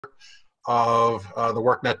of the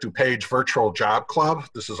WorkNet DuPage Virtual Job Club.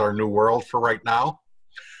 This is our new world for right now,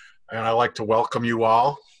 and I'd like to welcome you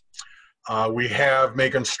all. We have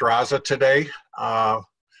Megan Straza today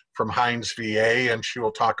from Heinz VA, and she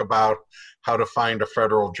will talk about how to find a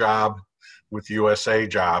federal job with USA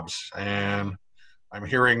Jobs. And I'm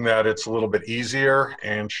hearing that it's a little bit easier,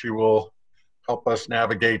 and she will help us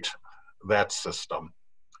navigate that system.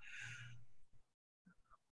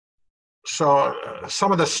 So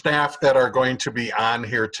some of the staff that are going to be on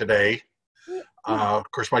here today, of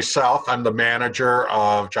course, myself, I'm the manager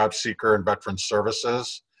of Job Seeker and Veteran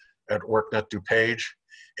Services at WorkNet DuPage.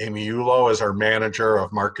 Amy Ulo is our manager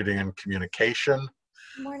of marketing and communication.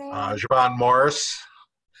 Good morning. Javon Morris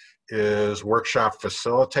is workshop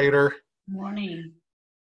facilitator. Good morning.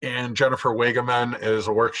 And Jennifer Wegeman is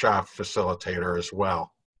a workshop facilitator as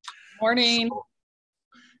well. Morning.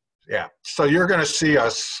 So you're going to see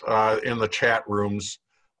us in the chat rooms.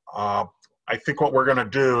 I think what we're going to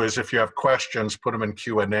do is if you have questions, put them in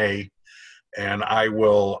Q&A, and I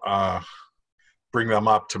will bring them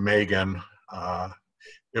up to Megan.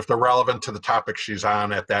 If they're relevant to the topic she's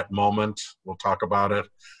on at that moment, we'll talk about it.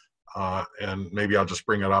 And maybe I'll just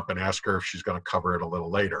bring it up and ask her if she's going to cover it a little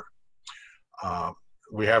later.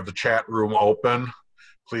 We have the chat room open.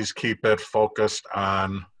 Please keep it focused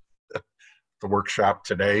on the workshop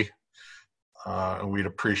today, and we'd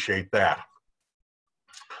appreciate that.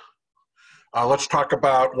 Let's talk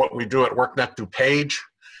about what we do at WorkNet DuPage.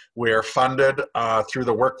 We are funded through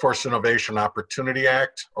the Workforce Innovation Opportunity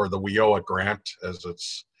Act, or the WIOA grant, as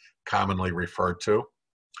it's commonly referred to.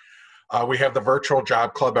 We have the Virtual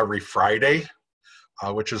Job Club every Friday,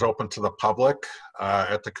 which is open to the public.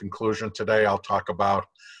 At the conclusion today, I'll talk about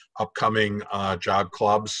upcoming job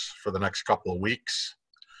clubs for the next couple of weeks.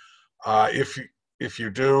 If you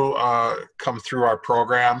do come through our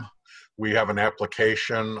program, we have an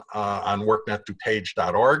application on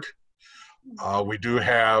worknetdupage.org. We do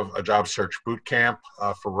have a job search boot camp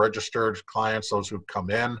for registered clients, those who come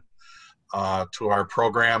in to our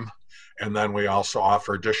program, and then we also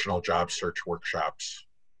offer additional job search workshops.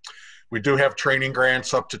 We do have training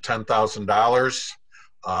grants up to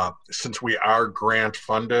 $10,000. Since we are grant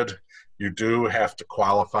funded, you do have to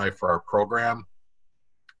qualify for our program.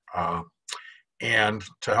 And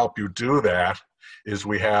to help you do that is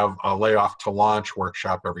we have a layoff to launch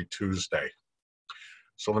workshop every Tuesday.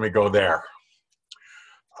 So let me go there.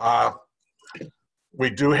 We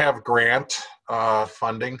do have grant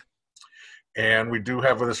funding, and we do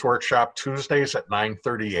have this workshop Tuesdays at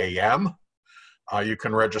 9:30 a.m. You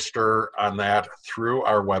can register on that through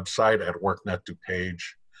our website at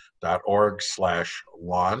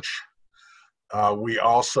worknetdupage.org/launch. We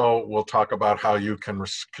also will talk about how you can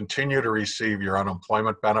continue to receive your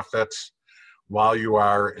unemployment benefits while you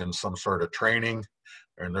are in some sort of training,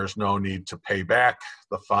 and there's no need to pay back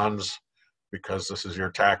the funds because this is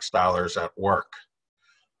your tax dollars at work.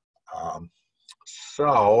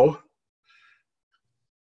 So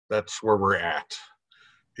that's where we're at.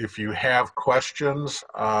 If you have questions,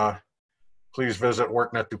 please visit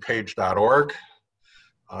worknetdupage.org.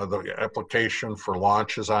 The application for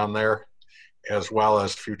launch is on there, as well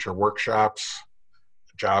as future workshops,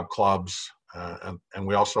 job clubs, and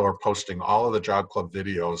we also are posting all of the job club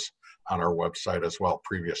videos on our website as well,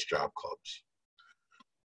 previous job clubs.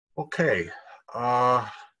 Okay,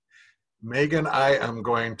 Megan, I am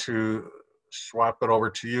going to swap it over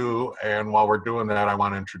to you, and while we're doing that, I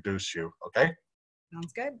want to introduce you, okay?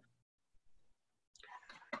 Sounds good.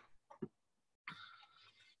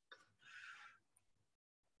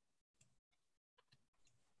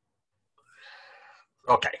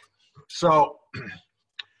 Okay, so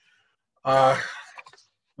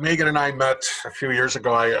Megan and I met a few years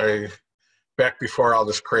ago. Back before all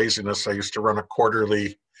this craziness, I used to run a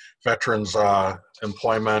quarterly veterans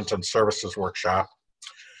employment and services workshop.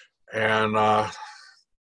 And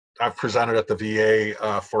I've presented at the VA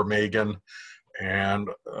for Megan, and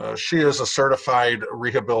she is a certified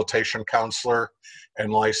rehabilitation counselor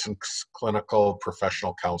and licensed clinical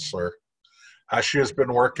professional counselor. She has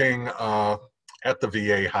been working at the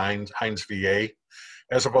VA, Heinz VA,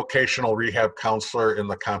 as a vocational rehab counselor in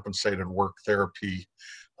the compensated work therapy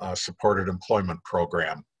supported employment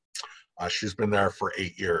program. She's been there for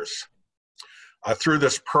 8 years. Through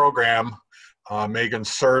this program, Megan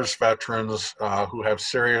serves veterans who have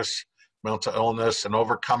serious mental illness and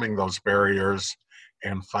overcoming those barriers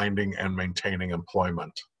and finding and maintaining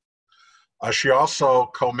employment. She also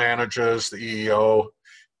co-manages the EEO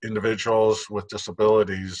Individuals with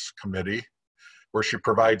Disabilities Committee, where she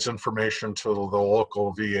provides information to the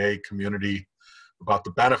local VA community about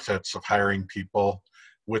the benefits of hiring people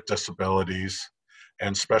with disabilities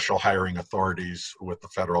and special hiring authorities with the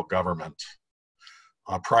federal government.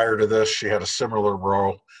 Prior to this, she had a similar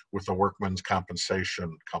role with the workmen's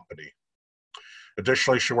compensation company.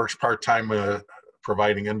 Additionally, she works part-time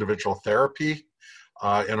providing individual therapy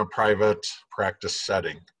in a private practice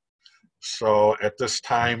setting. So at this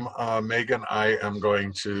time, Megan, I am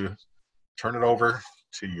going to turn it over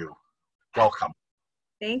to you. Welcome.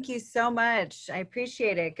 Thank you so much. I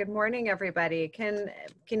appreciate it. Good morning, everybody. Can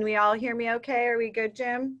we all hear me okay? Are we good,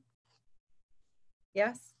 Jim?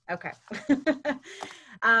 Yes? Okay.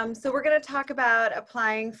 So we're going to talk about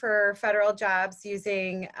applying for federal jobs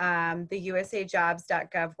using the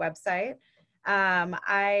usajobs.gov website.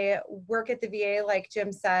 I work at the VA, like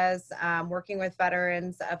Jim says, working with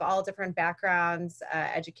veterans of all different backgrounds,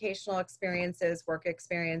 educational experiences, work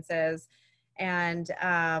experiences. And,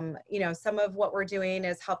 you know, some of what we're doing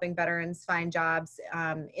is helping veterans find jobs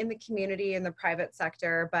in the community, in the private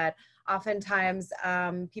sector, but oftentimes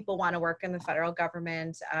people want to work in the federal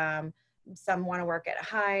government. Some want to work at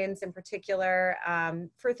Heinz in particular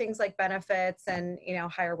for things like benefits and, you know,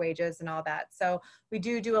 higher wages and all that. So we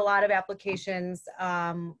do a lot of applications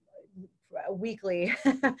weekly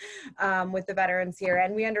with the veterans here.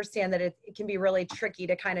 And we understand that it can be really tricky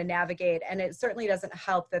to kind of navigate. And it certainly doesn't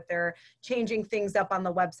help that they're changing things up on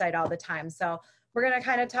the website all the time. So we're going to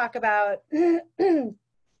kind of talk about,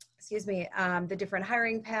 excuse me, the different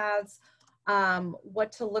hiring paths,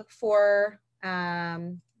 what to look for.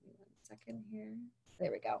 Second here.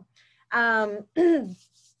 There we go.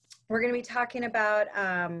 We're going to be talking about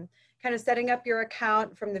kind of setting up your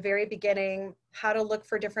account from the very beginning, how to look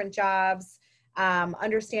for different jobs,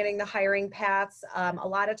 understanding the hiring paths. A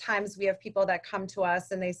lot of times we have people that come to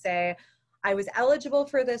us and they say, I was eligible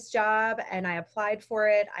for this job and I applied for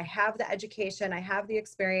it. I have the education, I have the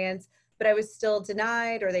experience, but I was still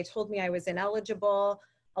denied, or they told me I was ineligible.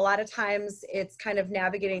 A lot of times it's kind of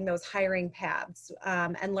navigating those hiring paths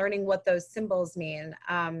and learning what those symbols mean.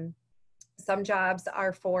 Some jobs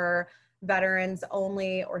are for veterans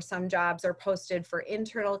only, or some jobs are posted for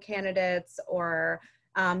internal candidates, or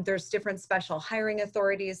there's different special hiring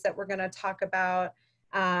authorities that we're going to talk about.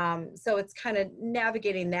 So it's kind of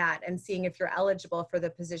navigating that and seeing if you're eligible for the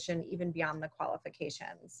position even beyond the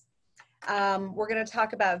qualifications. We're going to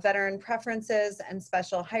talk about veteran preferences and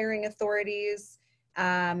special hiring authorities.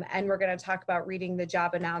 And we're going to talk about reading the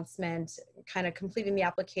job announcement, kind of completing the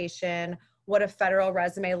application, what a federal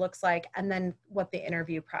resume looks like, and then what the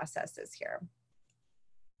interview process is here.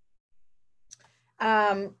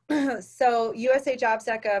 So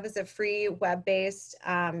usajobs.gov is a free web-based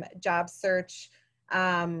job search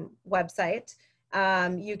website.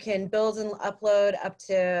 You can build and upload up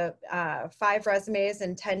to 5 resumes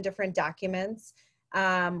and 10 different documents.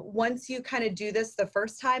 Once you kind of do this the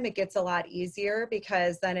first time, it gets a lot easier,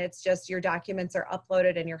 because then it's just your documents are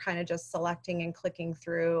uploaded and you're kind of just selecting and clicking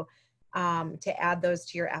through to add those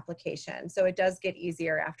to your application. So it does get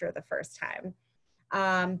easier after the first time.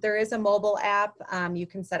 There is a mobile app. You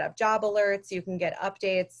can set up job alerts, you can get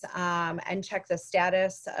updates and check the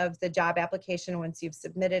status of the job application once you've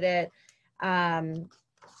submitted it.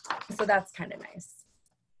 So that's kind of nice.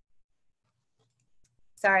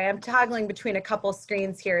 Sorry, I'm toggling between a couple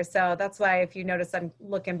screens here, so that's why if you notice I'm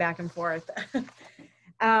looking back and forth.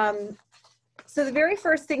 So the very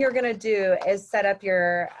first thing you're going to do is set up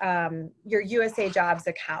your USA Jobs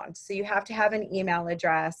account. So you have to have an email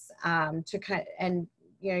address and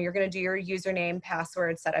you know, you're going to do your username,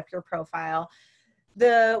 password, set up your profile.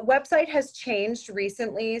 The website has changed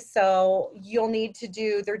recently, so you'll need to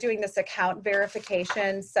do, they're doing this account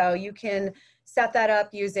verification, so you can set that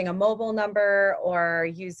up using a mobile number or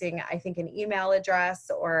using, I think, an email address,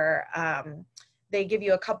 or they give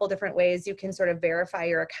you a couple different ways you can sort of verify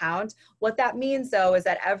your account. What that means, though, is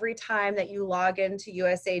that every time that you log into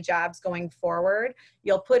USA Jobs going forward,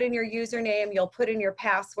 you'll put in your username, you'll put in your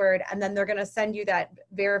password, and then they're going to send you that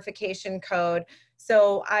verification code.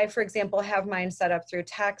 So I, for example, have mine set up through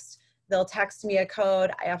text. They'll text me a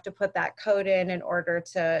code. I have to put that code in order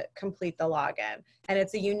to complete the login. And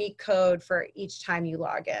it's a unique code for each time you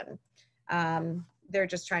log in. They're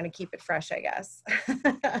just trying to keep it fresh, I guess.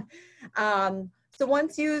 So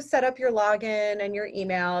once you set up your login and your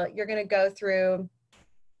email, you're going to go through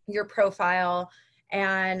your profile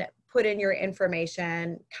and put in your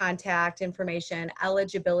information, contact information,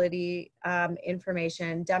 eligibility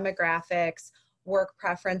information, demographics, work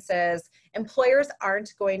preferences. Employers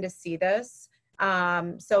aren't going to see this,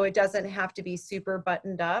 so it doesn't have to be super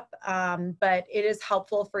buttoned up, but it is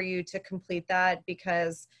helpful for you to complete that,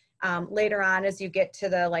 because later on, as you get to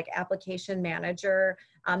the application manager,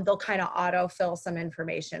 they'll kind of autofill some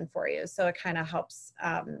information for you. So it kind of helps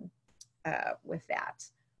with that.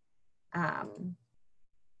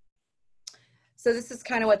 So this is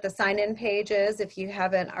kind of what the sign-in page is. If you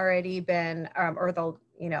haven't already been, or the,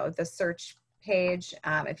 you know, the search page,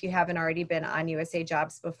 if you haven't already been on USA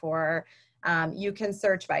Jobs before, you can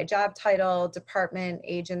search by job title, department,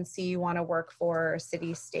 agency you want to work for,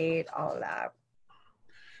 city, state, all of that.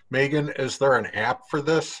 Megan, is there an app for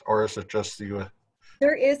this, or is it just the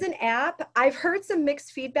There is an app. I've heard some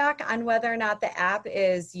mixed feedback on whether or not the app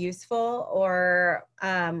is useful or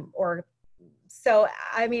so,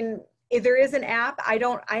 I mean, if there is an app,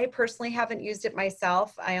 I personally haven't used it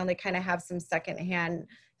myself. I only kind of have some secondhand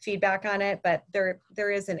feedback on it, but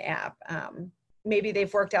there is an app. Maybe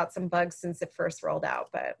they've worked out some bugs since it first rolled out,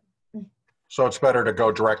 but. So it's better to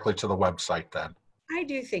go directly to the website then? I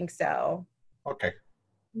do think so. Okay.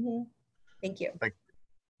 Mm-hmm. Thank you. Thank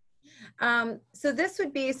So this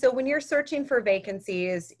would be, so when you're searching for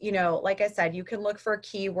vacancies, you know, like I said, you can look for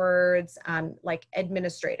keywords like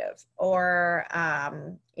administrative, or,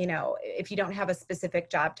 you know, if you don't have a specific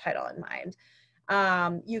job title in mind.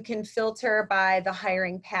 You can filter by the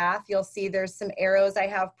hiring path. You'll see there's some arrows I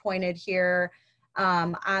have pointed here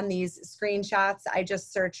on these screenshots. I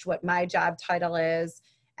just searched what my job title is,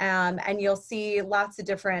 and you'll see lots of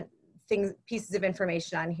different things, pieces of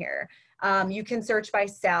information on here. You can search by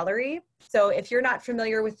salary. So if you're not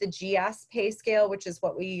familiar with the GS pay scale, which is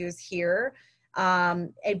what we use here,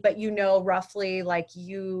 but you know roughly like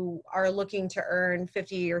you are looking to earn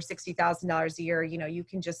 $50,000 or $60,000 a year, you know, you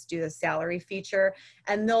can just do the salary feature,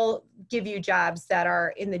 and they'll give you jobs that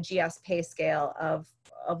are in the GS pay scale of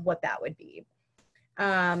what that would be.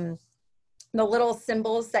 The little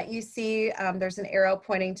symbols that you see, there's an arrow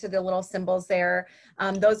pointing to the little symbols there.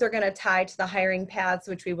 Those are going to tie to the hiring paths,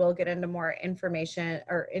 which we will get into more information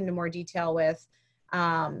or into more detail with.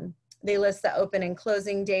 They list the open and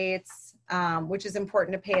closing dates, which is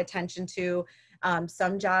important to pay attention to.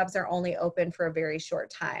 Some jobs are only open for a very short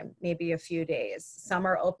time, maybe a few days. Some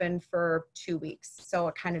are open for 2 weeks, so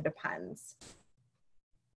it kind of depends.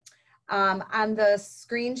 On the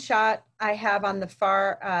screenshot I have on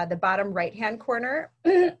the bottom right-hand corner,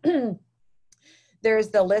 there's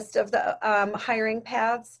the list of the hiring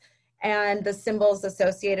paths and the symbols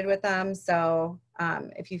associated with them. So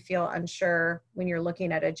if you feel unsure when you're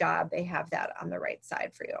looking at a job, they have that on the right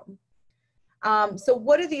side for you. So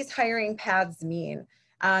what do these hiring paths mean?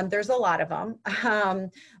 There's a lot of them.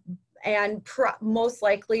 And most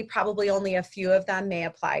likely, probably only a few of them may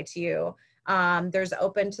apply to you. There's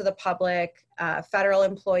open to the public, federal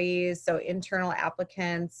employees, so internal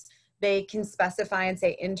applicants. They can specify and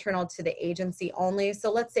say internal to the agency only.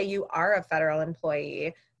 So let's say you are a federal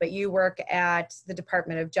employee, but you work at the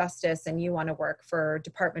Department of Justice and you want to work for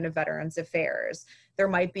Department of Veterans Affairs. There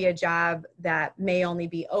might be a job that may only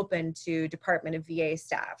be open to Department of VA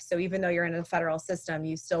staff. So even though you're in the federal system,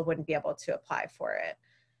 you still wouldn't be able to apply for it.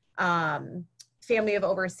 Family of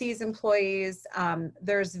overseas employees,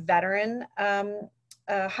 there's veteran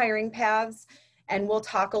hiring paths, and we'll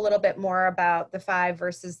talk a little bit more about the 5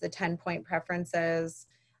 versus the 10-point preferences.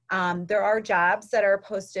 There are jobs that are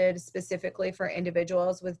posted specifically for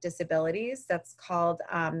individuals with disabilities. That's called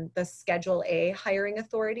the Schedule A hiring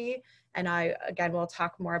authority, and again, we'll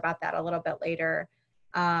talk more about that a little bit later.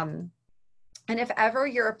 And if ever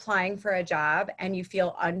you're applying for a job and you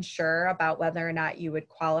feel unsure about whether or not you would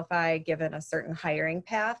qualify given a certain hiring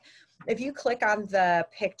path, if you click on the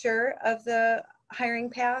picture of the hiring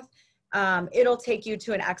path, it'll take you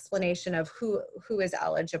to an explanation of who is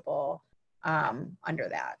eligible under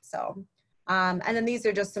that. So, and then these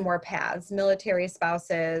are just some more paths: military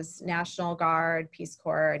spouses, National Guard, Peace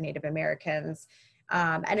Corps, Native Americans.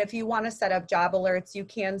 And if you want to set up job alerts, you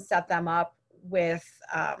can set them up with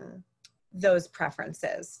those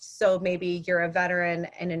preferences. So maybe you're a veteran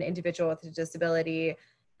and an individual with a disability,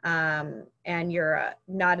 and you're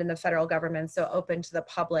not in the federal government, so open to the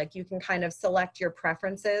public. You can kind of select your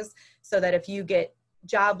preferences so that if you get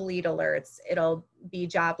job lead alerts, it'll be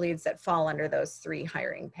job leads that fall under those 3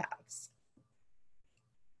 hiring paths.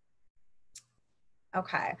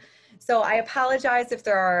 Okay, so I apologize if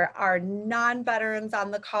there are non-veterans on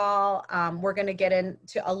the call. We're going to get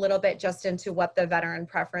into a little bit just into what the veteran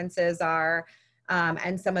preferences are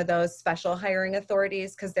and some of those special hiring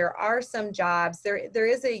authorities, because there are some jobs. There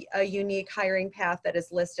is a unique hiring path that is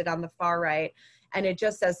listed on the far right, and it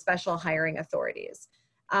just says special hiring authorities.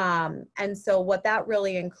 And so what that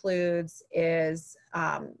really includes is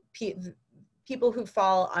people who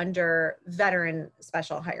fall under veteran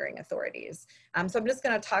special hiring authorities. So I'm just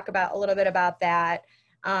going to talk about a little bit about that.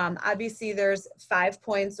 Obviously, there's 5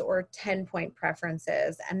 points or 10-point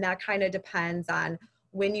preferences, and that kind of depends on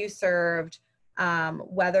when you served,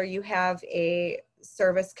 whether you have a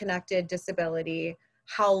service-connected disability,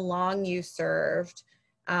 how long you served,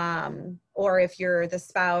 or if you're the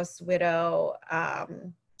spouse, widow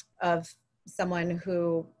of someone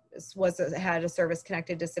who had a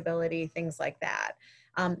service-connected disability, things like that.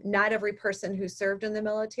 Not every person who served in the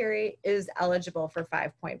military is eligible for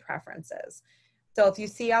 5-point preferences. So if you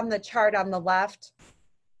see on the chart on the left,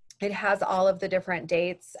 it has all of the different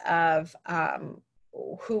dates of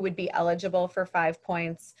who would be eligible for 5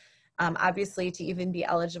 points. Obviously, to even be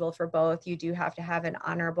eligible for both, you do have to have an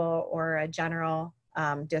honorable or a general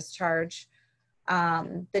discharge.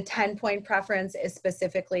 The 10-point preference is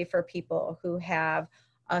specifically for people who have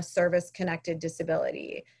a service-connected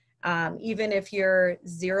disability. Even if you're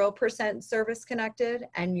 0% service-connected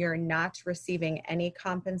and you're not receiving any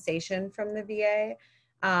compensation from the VA,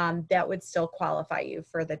 that would still qualify you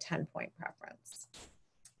for the 10-point preference.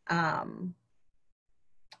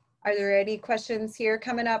 Are there any questions here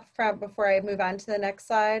coming up before I move on to the next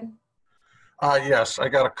slide? Yes, I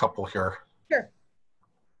got a couple here. Sure.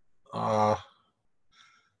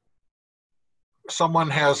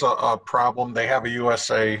 Someone has a problem. They have a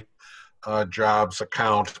USA Jobs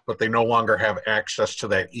account, but they no longer have access to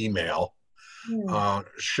that email.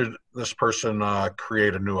 Should this person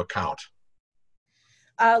create a new account?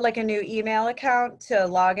 Like a new email account to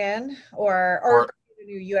log in, or a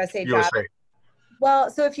new USA Jobs?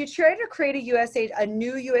 Well, so if you try to create a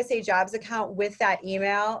new USA Jobs account with that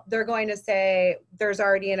email, they're going to say there's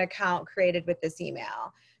already an account created with this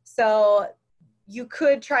email. So you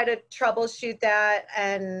could try to troubleshoot that,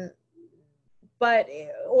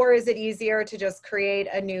 or is it easier to just create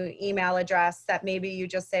a new email address that maybe you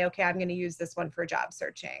just say, okay, I'm going to use this one for job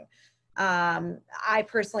searching. I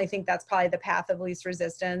personally think that's probably the path of least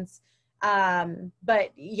resistance.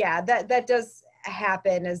 But yeah, that does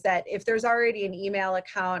happen, is that if there's already an email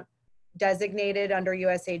account designated under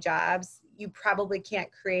USA Jobs, you probably can't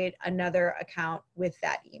create another account with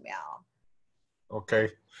that email. Okay.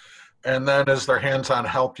 And then is there hands-on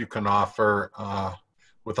help you can offer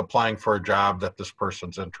with applying for a job that this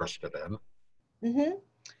person's interested in?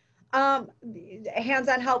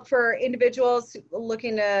 Hands-on help for individuals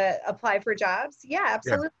looking to apply for jobs? Yeah,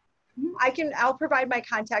 absolutely. Yeah. I'll provide my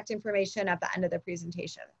contact information at the end of the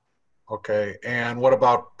presentation. Okay, and what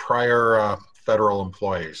about prior federal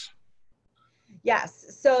employees?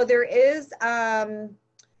 Yes, so there is,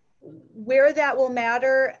 where that will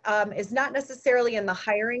matter is not necessarily in the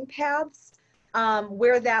hiring paths.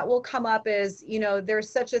 Where that will come up is, there's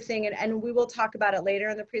such a thing, and we will talk about it later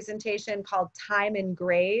in the presentation, called time and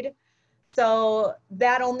grade. So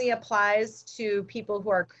that only applies to people who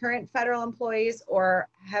are current federal employees or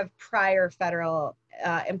have prior federal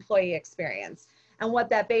employee experience. And what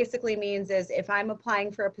that basically means is if I'm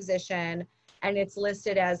applying for a position and it's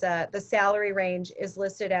listed as the salary range is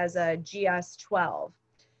listed as a GS 12,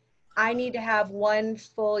 I need to have 1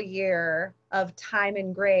 full year of time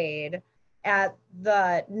and grade at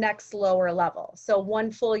the next lower level. So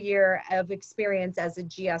 1 full year of experience as a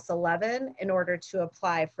GS 11 in order to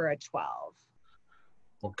apply for a 12.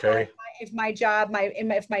 Okay. So if my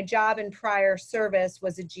job in prior service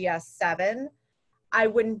was a GS 7, I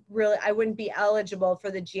wouldn't be eligible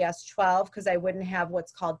for the GS 12 because I wouldn't have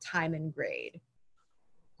what's called time and grade.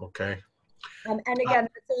 Okay. And again,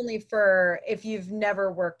 it's only for if you've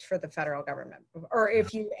never worked for the federal government, or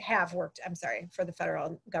if you have worked, for the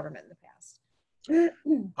federal government in the past.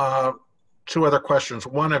 2 other questions.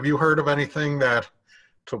 One, have you heard of anything that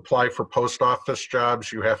to apply for post office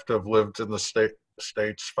jobs, you have to have lived in the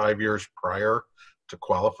States 5 years prior to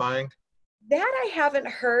qualifying? That I haven't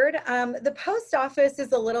heard. The post office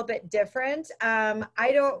is a little bit different. The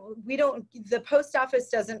post office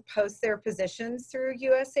doesn't post their positions through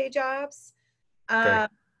USA Jobs. Okay.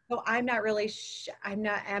 So I'm not really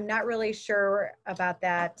sure about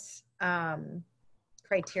that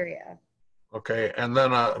criteria. Okay, and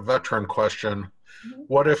then a veteran question.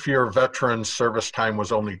 What if your veteran service time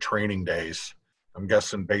was only training days? I'm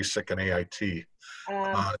guessing basic and AIT.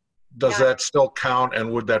 Does that still count, and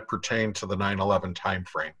would that pertain to the 9/11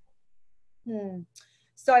 timeframe?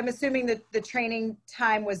 So I'm assuming that the training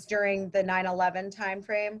time was during the 9/11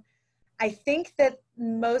 timeframe. I think that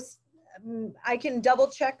I can double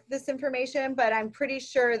check this information, but I'm pretty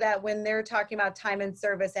sure that when they're talking about time in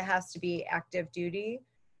service, it has to be active duty.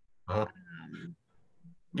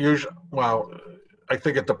 Usually, well, I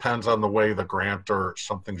think it depends on the way the grant or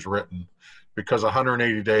something's written, because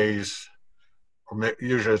 180 days,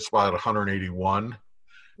 usually it's about 181,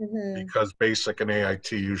 because basic and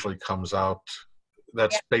AIT usually comes out,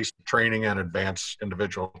 that's basic training and advanced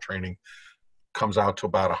individual training comes out to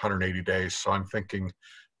about 180 days. So I'm thinking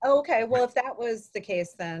Okay, well, if that was the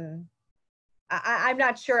case, then I'm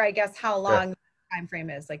not sure, I guess, how Yeah, long the time frame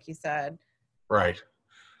is, like you said. right.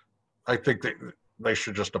 I think they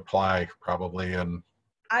should just apply probably. And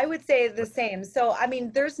I would say the same. So, I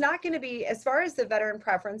mean, there's not going to be, as far as the veteran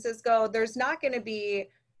preferences go, there's not going to be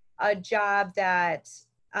a job that,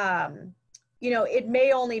 um, it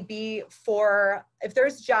may only be for, if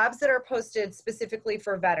there's jobs that are posted specifically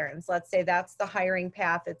for veterans, let's say that's the hiring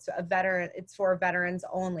path, it's a veteran, it's for veterans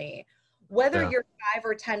only. Whether yeah, you're 5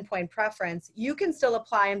 or 10 point preference, you can still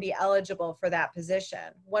apply and be eligible for that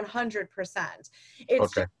position, 100%. It's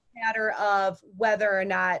okay, just matter of whether or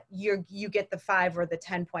not you get the 5 or the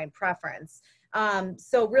 10 point preference.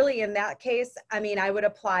 So really in that case, I mean, I would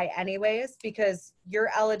apply anyways because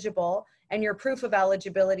you're eligible and your proof of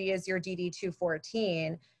eligibility is your DD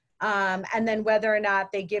 214. And then whether or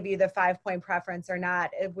not they give you the 5 point preference or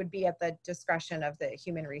not, it would be at the discretion of the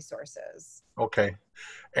human resources. okay.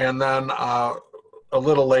 And then a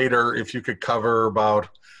little later, if you could cover about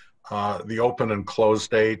the open and close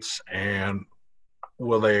dates, and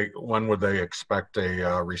when would they expect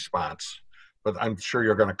a response? But I'm sure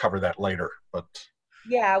you're going to cover that later. But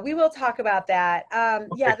Yeah, we will talk about that.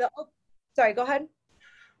 okay, Sorry, go ahead.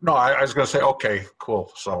 no, I was going to say okay,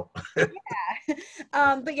 cool. So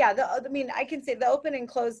But yeah, I mean, I can say the open and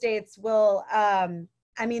close dates will,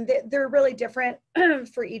 I mean, they're really different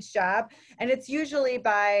for each job. And it's usually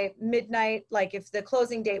by midnight. Like if the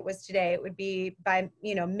closing date was today, it would be by,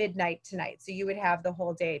 midnight tonight. So you would have the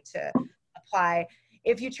whole day to apply.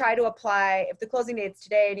 If you try to apply, if the closing date's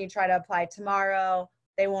today and you try to apply tomorrow,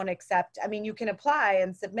 they won't accept. I mean, you can apply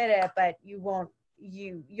and submit it, but you'll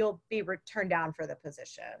be turned down for the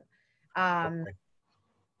position. Um, okay.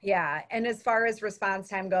 yeah, and as far as response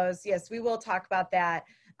time goes, yes, we will talk about that.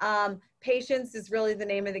 Patience is really the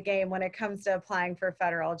name of the game when it comes to applying for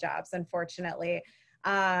federal jobs, unfortunately.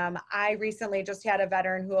 I recently just had a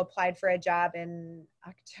veteran who applied for a job in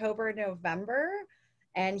October, November,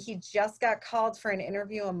 and he just got called for an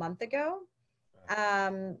interview a month ago.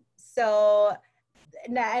 So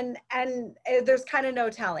and there's kind of no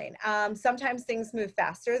telling. Sometimes things move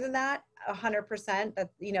faster than that, 100%. But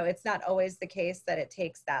it's not always the case that it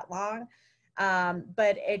takes that long,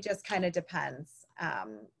 but it just kind of depends.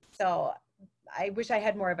 So I wish I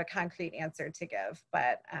had more of a concrete answer to give,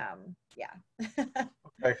 but yeah.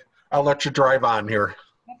 Okay, I'll let you drive on here.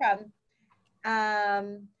 No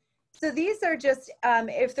problem. So these are just,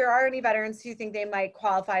 if there are any veterans who think they might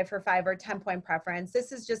qualify for 5 or 10 point preference,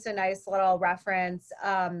 this is just a nice little reference.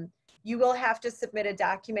 You will have to submit a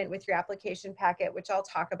document with your application packet, which I'll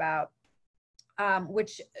talk about,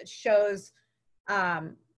 which shows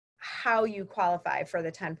how you qualify for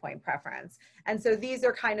the 10-point preference. And so these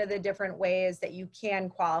are kind of the different ways that you can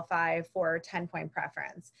qualify for 10-point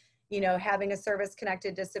preference. Having a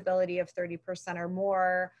service-connected disability of 30% or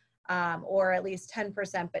more, or at least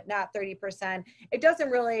 10%, but not 30%. It doesn't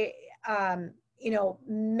really,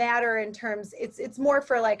 matter in terms, it's more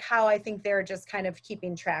for like how I think they're just kind of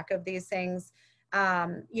keeping track of these things.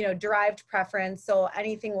 Derived preference, so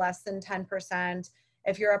anything less than 10%.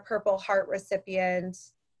 If you're a Purple Heart recipient,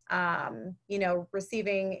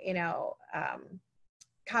 receiving,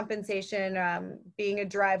 compensation, being a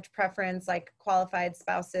derived preference, like qualified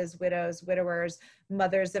spouses, widows, widowers,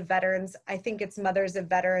 mothers of veterans. I think it's mothers of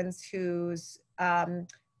veterans whose son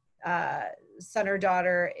or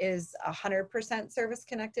daughter is 100% service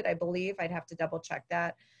connected, I believe. I'd have to double check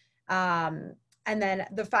that. And then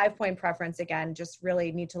the 5-point preference, again, just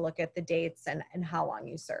really need to look at the dates and how long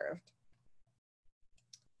you served.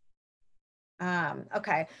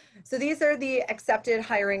 Okay, so these are the accepted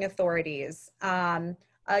hiring authorities.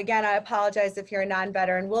 Again, I apologize if you're a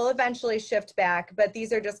non-veteran. We'll eventually shift back, but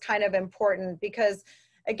these are just kind of important because,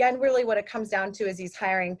 again, really what it comes down to is these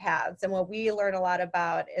hiring paths. And what we learn a lot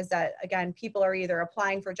about is that, again, people are either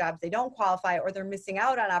applying for jobs they don't qualify or they're missing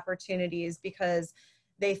out on opportunities because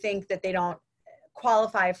they think that they don't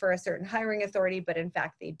qualify for a certain hiring authority, but in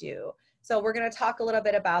fact they do. So we're going to talk a little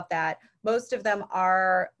bit about that. Most of them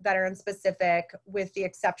are veteran specific with the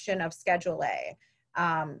exception of Schedule A.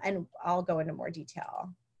 And I'll go into more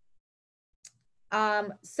detail.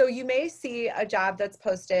 So you may see a job that's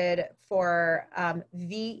posted for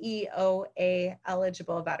VEOA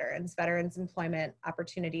eligible veterans, Veterans Employment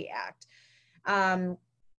Opportunity Act.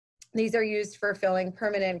 These are used for filling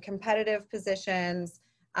permanent competitive positions,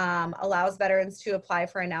 allows veterans to apply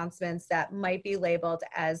for announcements that might be labeled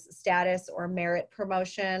as status or merit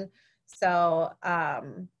promotion. So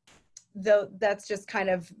though that's just kind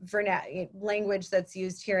of language that's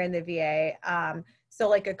used here in the VA. So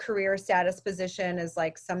like a career status position is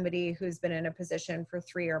like somebody who's been in a position for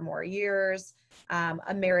 3 or more years.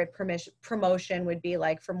 A merit promotion would be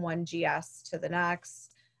like from one GS to the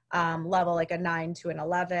next level, like a 9 to an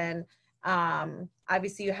 11.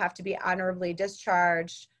 Obviously, you have to be honorably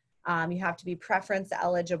discharged. You have to be preference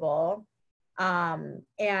eligible, and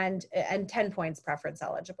 10 points preference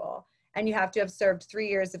eligible. And you have to have served 3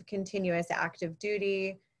 years of continuous active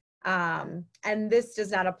duty. And this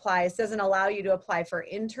does not apply. This doesn't allow you to apply for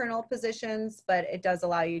internal positions, but it does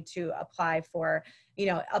allow you to apply for, you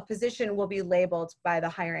know, a position will be labeled by the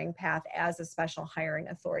hiring path as a special hiring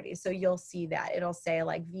authority. So you'll see that it'll say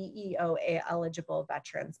like VEOA eligible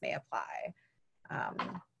veterans may apply.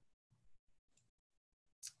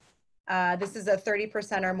 This is a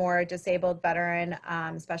 30% or more disabled veteran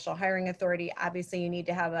special hiring authority. Obviously, you need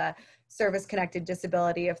to have a service-connected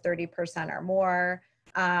disability of 30% or more.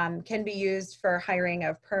 Can be used for hiring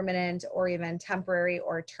of permanent or even temporary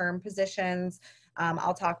or term positions.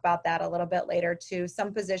 I'll talk about that a little bit later too.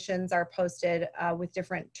 Some positions are posted with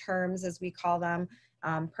different terms, as we call them,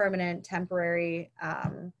 permanent, temporary,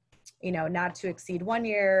 you know, not to exceed 1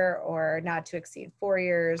 year or not to exceed 4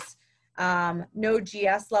 years. No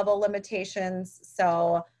GS level limitations.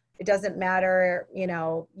 So it doesn't matter, you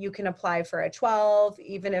know, you can apply for a 12,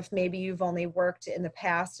 even if maybe you've only worked in the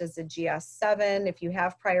past as a GS7. If you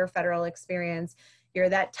have prior federal experience,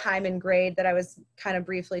 that time and grade that I was kind of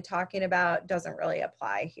briefly talking about doesn't really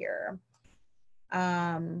apply here. Okay.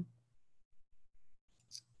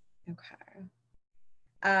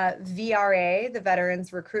 VRA, the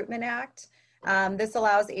Veterans Recruitment Act. This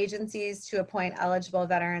allows agencies to appoint eligible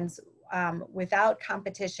veterans without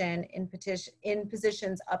competition in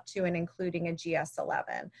positions up to and including a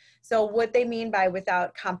GS11. So what they mean by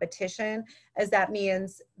without competition is that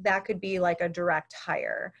means that could be like a direct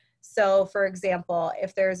hire. So for example,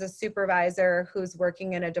 if there's a supervisor who's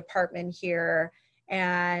working in a department here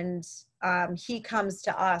and he comes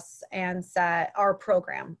to us and our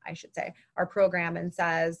program and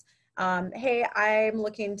says, hey, I'm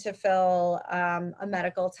looking to fill a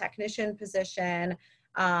medical technician position.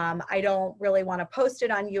 I don't really want to post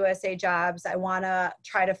it on USA Jobs. I want to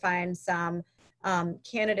try to find some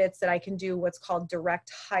candidates that I can do what's called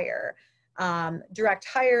direct hire. Direct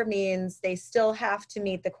hire means they still have to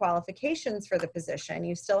meet the qualifications for the position.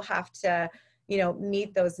 You still have to, you know,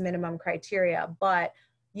 meet those minimum criteria, but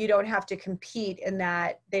you don't have to compete in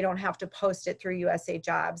that. They don't have to post it through USA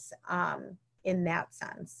Jobs in that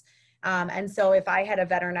sense. And so if I had a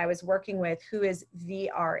veteran I was working with who is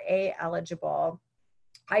VRA eligible,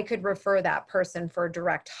 I could refer that person for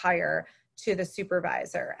direct hire to the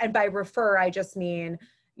supervisor. And by refer, I just mean,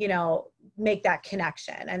 you know, make that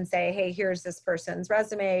connection and say, hey, here's this person's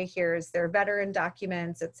resume, here's their veteran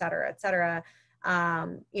documents, et cetera,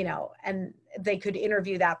 you know, and they could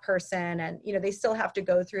interview that person. And, you know, they still have to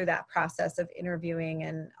go through that process of interviewing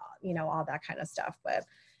and, you know, all that kind of stuff. But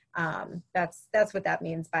that's what that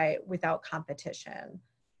means by without competition.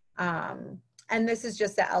 And this is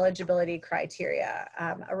just the eligibility criteria.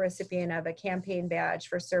 A recipient of a campaign badge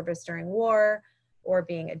for service during war, or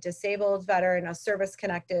being a disabled veteran, a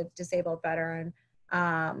service-connected disabled veteran,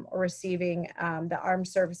 or receiving the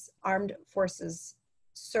Armed Forces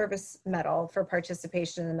Service Medal for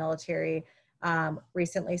participation in the military,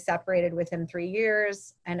 recently separated within 3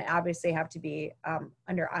 years, and obviously have to be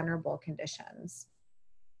under honorable conditions.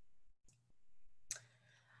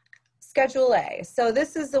 Schedule A. So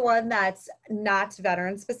this is the one that's not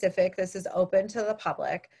veteran specific. This is open to the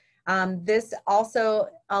public. This also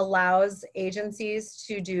allows agencies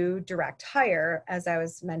to do direct hire, as I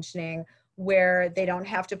was mentioning, where they don't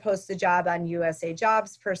have to post the job on USA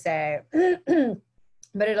Jobs per se,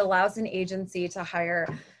 but it allows an agency to hire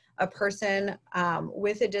a person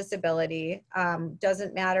with a disability.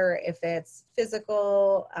 Doesn't matter if it's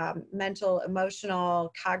physical, mental,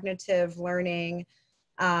 emotional, cognitive, learning.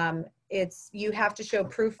 You have to show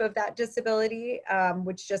proof of that disability,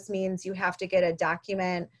 which just means you have to get a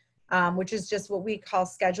document, which is just what we call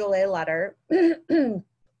Schedule A letter.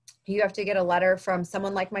 You have to get a letter from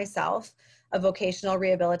someone like myself, a vocational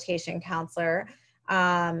rehabilitation counselor.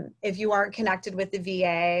 If you aren't connected with the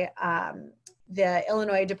VA, the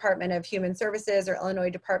Illinois Department of Human Services or Illinois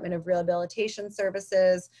Department of Rehabilitation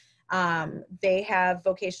Services, they have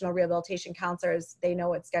vocational rehabilitation counselors. They know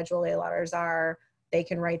what Schedule A letters are. They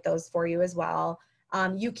can write those for you as well.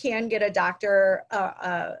 You can get a doctor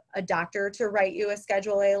to write you a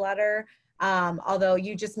Schedule A letter, although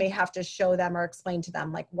you just may have to show them or explain to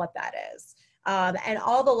them like what that is. And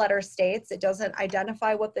all the letter states, it doesn't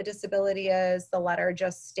identify what the disability is. The letter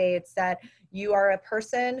just states that you are a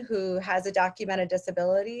person who has a documented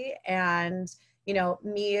disability and you know,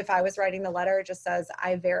 me, if I was writing the letter, it just says,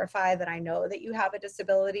 I verify that I know that you have a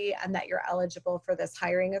disability and that you're eligible for this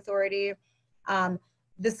hiring authority.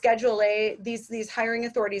 The Schedule A, these hiring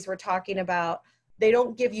authorities we're talking about, they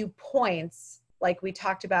don't give you points like we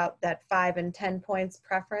talked about, that 5 and 10 points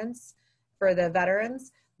preference for the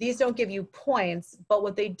veterans. These don't give you points, but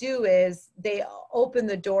what they do is they open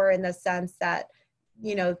the door in the sense that,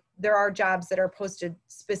 you know, there are jobs that are posted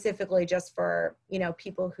specifically just for, you know,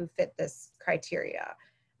 people who fit this criteria.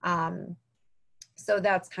 So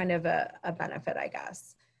that's kind of a benefit, I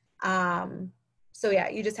guess. So yeah,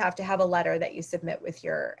 you just have to have a letter that you submit with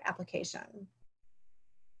your application.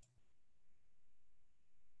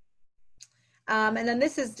 And then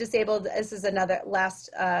this is disabled. This is another last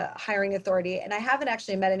hiring authority. And I haven't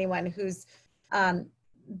actually met anyone who's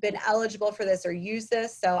been eligible for this or used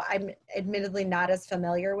this. So I'm admittedly not as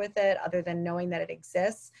familiar with it other than knowing that it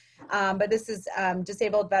exists. But this is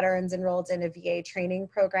disabled veterans enrolled in a VA training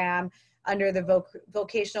program under the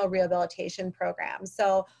vocational rehabilitation program.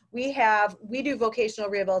 So we do vocational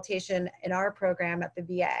rehabilitation in our program at the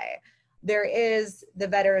VA. There is the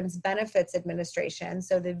Veterans Benefits Administration,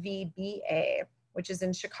 so the VBA, which is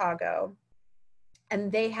in Chicago,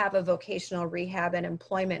 and they have a vocational rehab and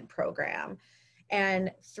employment program.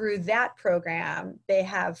 And through that program, they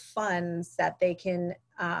have funds that they can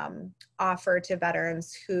offer to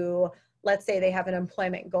veterans who, let's say they have an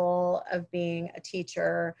employment goal of being a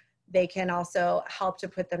teacher. They can also help to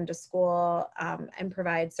put them to school and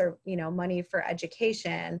provide, you know, money for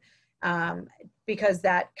education. Because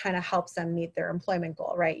that kind of helps them meet their employment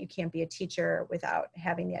goal, right? You can't be a teacher without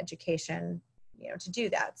having the education, you know, to do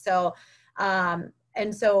that. So,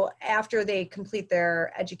 and so after they complete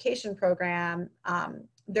their education program,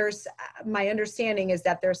 my understanding is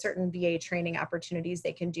that there are certain VA training opportunities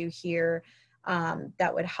they can do here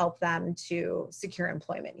that would help them to secure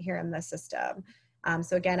employment here in the system.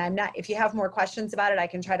 So again, if you have more questions about it, I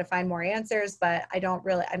can try to find more answers, but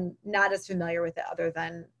I'm not as familiar with it other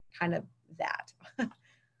than kind of that.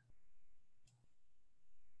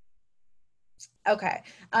 Okay.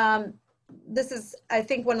 This is, I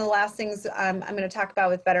think, one of the last things I'm going to talk about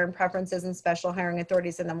with veteran preferences and special hiring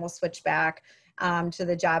authorities, and then we'll switch back to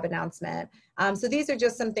the job announcement. So these are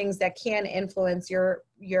just some things that can influence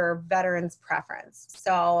your veteran's preference.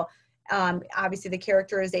 So obviously the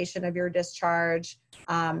characterization of your discharge,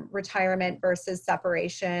 retirement versus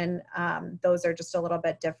separation, those are just a little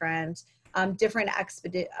bit different. Different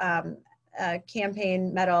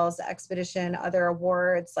campaign medals, expedition, other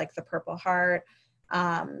awards like the Purple Heart,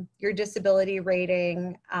 your disability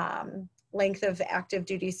rating, length of active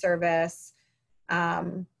duty service,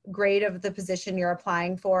 grade of the position you're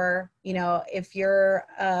applying for. You know, if you're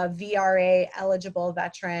a VRA eligible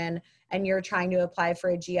veteran and you're trying to apply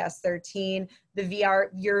for a GS-13,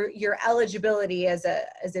 your eligibility as a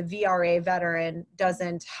VRA veteran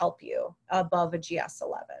doesn't help you above a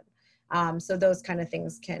GS-11. So those kind of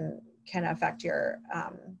things can affect your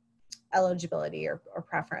eligibility or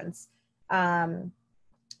preference.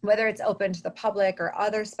 Whether it's open to the public or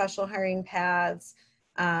other special hiring paths,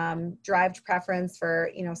 derived preference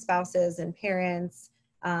for, you know, spouses and parents,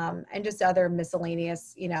 and just other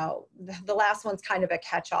miscellaneous, you know, the last one's kind of a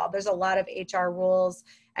catch-all. There's a lot of HR rules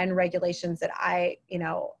and regulations that I, you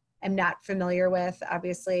know, am not familiar with,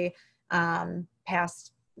 obviously,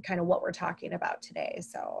 past kind of what we're talking about today.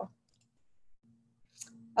 So,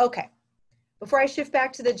 okay. Before I shift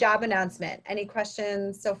back to the job announcement, any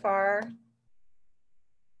questions so far?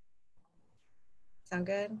 Sound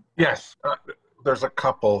good? Yes, there's a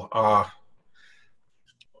couple.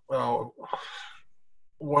 Well,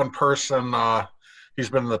 one person, he's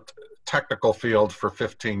been in the technical field for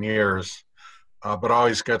 15 years, but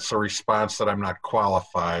always gets a response that I'm not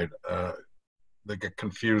qualified. They get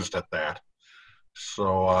confused at that.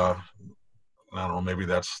 So, I don't know, maybe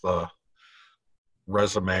that's the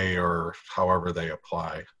resume or however they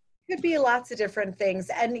apply. Could be lots of different things.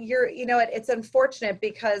 And you know, it's unfortunate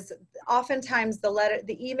because oftentimes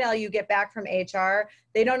the email you get back from HR,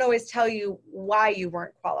 they don't always tell you why you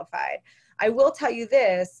weren't qualified. I will tell you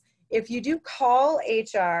this, if you do call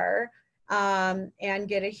HR and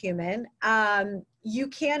get a human, you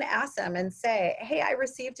can ask them and say, hey, I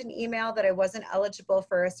received an email that I wasn't eligible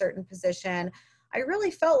for a certain position. I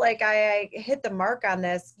really felt like I hit the mark on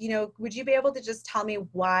this. You know, would you be able to just tell me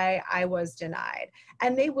why I was denied?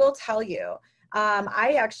 And they will tell you.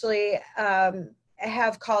 I actually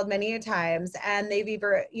have called many a times, and they've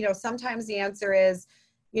either, you know, sometimes the answer is,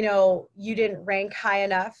 you know, you didn't rank high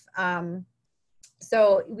enough.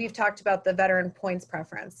 So we've talked about the veteran points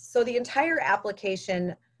preference. So the entire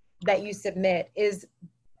application that you submit is,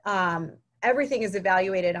 everything is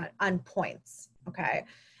evaluated on points. Okay.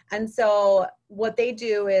 And so what they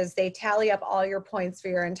do is they tally up all your points for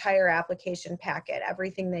your entire application packet,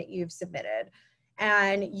 everything that you've submitted.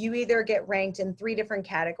 And you either get ranked in 3 different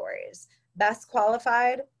categories: best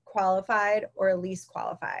qualified, qualified, or least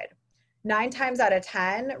qualified. 9 times out of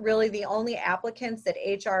 10, really the only applicants that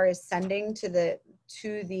HR is sending to the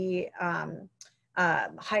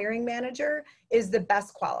hiring manager is the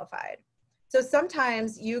best qualified. So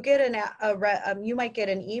sometimes you get you might get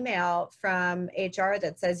an email from HR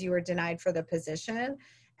that says you were denied for the position.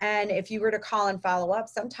 And if you were to call and follow up,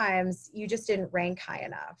 sometimes you just didn't rank high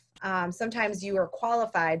enough. Sometimes you were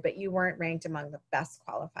qualified, but you weren't ranked among the best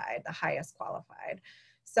qualified, the highest qualified.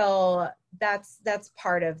 So that's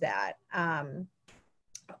part of that.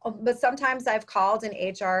 But sometimes I've called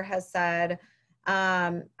and HR has said,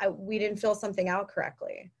 we didn't fill something out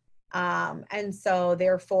correctly. And so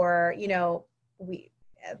therefore,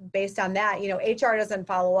 based on that, HR doesn't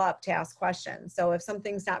follow up to ask questions. So if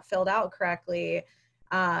something's not filled out correctly,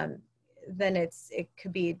 then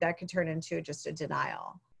that could turn into just a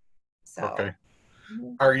denial. So. Okay.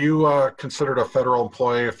 Are you considered a federal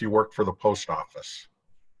employee if you work for the post office?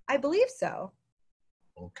 I believe so.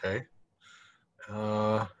 Okay.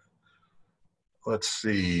 Let's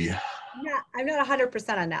see. I'm not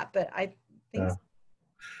 100% on that, but I think so.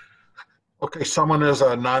 Okay, someone is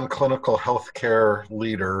a non-clinical healthcare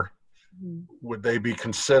leader. Would they be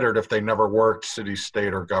considered if they never worked city,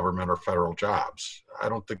 state, or government or federal jobs? I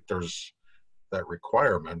don't think there's that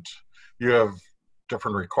requirement. You have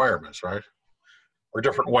different requirements, right? Or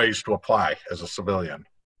different ways to apply as a civilian.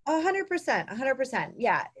 100%.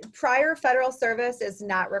 Yeah. Prior federal service is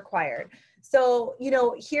not required. So,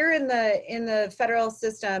 here in the federal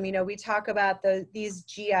system, we talk about these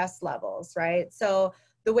GS levels, right? So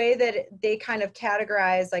the way that they kind of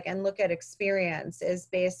categorize and look at experience is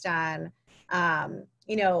based on,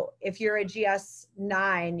 if you're a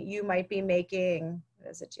GS9, you might be making,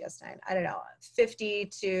 what is it, GS9? I don't know, 50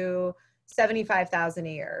 to 75,000 a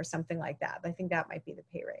year or something like that. I think that might be the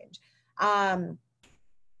pay range.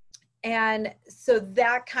 And so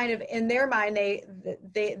that kind of, in their mind,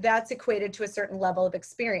 that's equated to a certain level of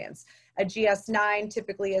experience. A GS9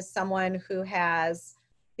 typically is someone who has,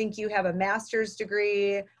 think you have a master's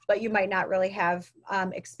degree, but you might not really have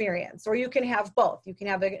experience, or you can have both. You can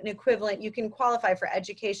have an equivalent, you can qualify for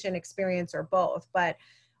education, experience, or both. But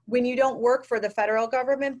when you don't work for the federal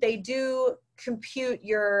government, they do compute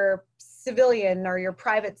your civilian or your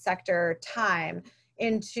private sector time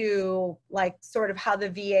into sort of how the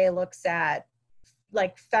VA looks at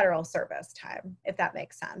federal service time, if that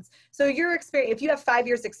makes sense. So your experience, if you have 5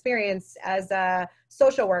 years experience as a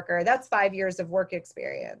social worker, that's 5 years of work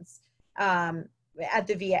experience at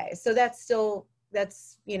the VA. So that's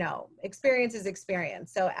experience is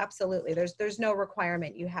experience. So absolutely, there's no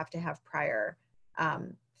requirement you have to have prior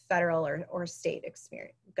federal or state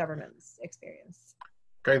government's experience.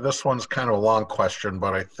 Okay, this one's kind of a long question,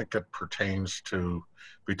 but I think it pertains to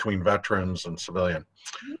between veterans and civilian.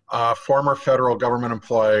 Former federal government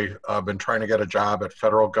employee, been trying to get a job at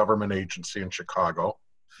federal government agency in Chicago.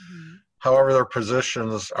 However, their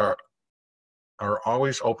positions are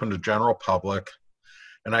always open to general public,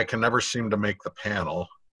 and I can never seem to make the panel.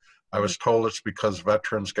 I was told it's because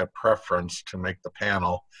veterans get preference to make the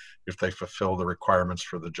panel if they fulfill the requirements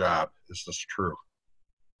for the job. Is this true?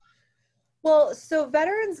 Well, so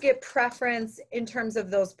veterans get preference in terms of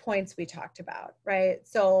those points we talked about, right?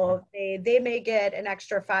 So they may get an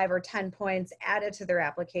extra 5 or 10 points added to their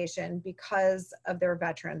application because of their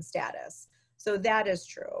veteran status. So that is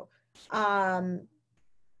true.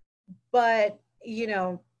 But,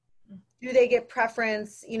 do they get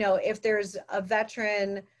preference, if there's a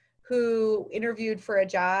veteran who interviewed for a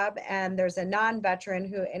job and there's a non-veteran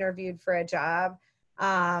who interviewed for a job,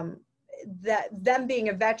 that them being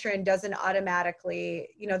a veteran doesn't automatically,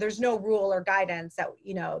 there's no rule or guidance that,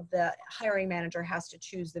 the hiring manager has to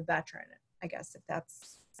choose the veteran, I guess, I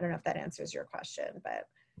don't know if that answers your question, but.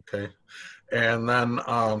 Okay. And then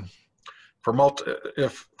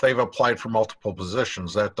if they've applied for multiple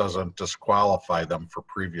positions, that doesn't disqualify them for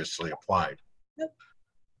previously applied. Nope.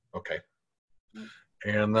 Okay. Nope.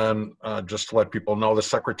 And then just to let people know, the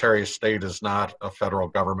Secretary of State is not a federal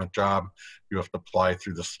government job. You have to apply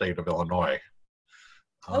through the state of Illinois.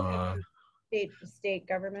 Okay. State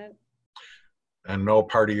government. And no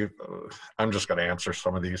party, I'm just going to answer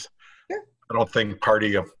some of these. Sure. I don't think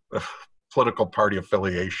political party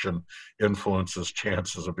affiliation influences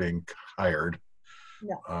chances of being hired.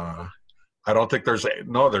 No. I don't think there's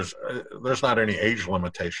not any age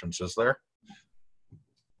limitations, is there?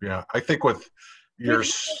 Yeah, I think with your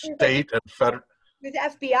state and federal. with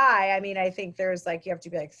FBI, I mean, I think there's like, you have to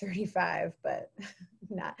be like 35, but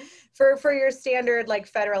not for your standard like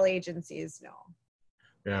federal agencies, no.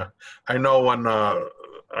 Yeah, I know when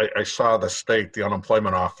I saw the state, the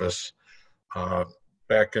unemployment office,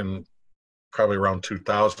 back in probably around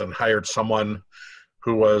 2000, hired someone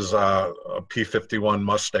who was a P-51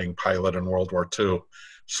 Mustang pilot in World War II.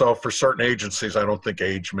 So for certain agencies, I don't think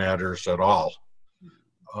age matters at all.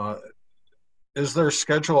 Uh, is there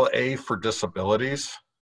Schedule A for disabilities? Have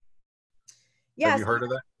you Yes. heard of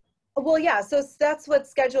that? Well, yeah, so that's what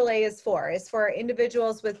Schedule A is for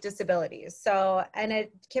individuals with disabilities. So, and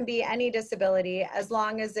it can be any disability as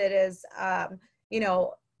long as it is, you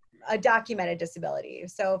know, a documented disability.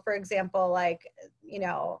 So, for example, like, you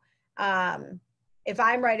know, if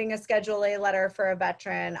I'm writing a Schedule A letter for a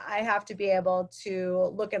veteran, I have to be able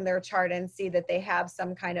to look in their chart and see that they have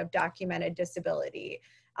some kind of documented disability.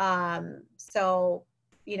 So,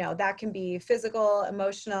 you know, that can be physical,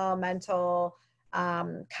 emotional, mental,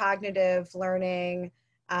 cognitive learning.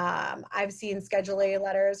 I've seen Schedule A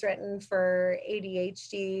letters written for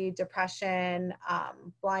ADHD, depression,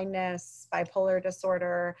 blindness, bipolar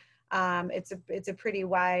disorder. It's a pretty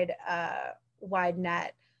wide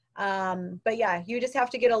net. But yeah, you just have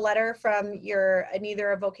to get a letter from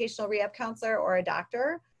either a vocational rehab counselor or a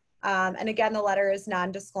doctor. And again, the letter is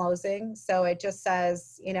non-disclosing, so it just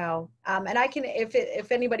says, you know, and I can,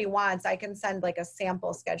 if anybody wants, I can send like a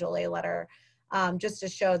sample Schedule A letter, just to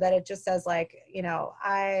show that it just says like, you know,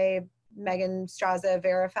 I, Megan Straza,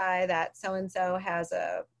 verify that so-and-so has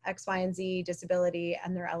a X, Y, and Z disability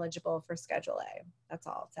and they're eligible for Schedule A. That's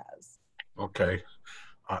all it says. Okay.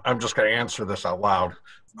 I'm just going to answer this out loud.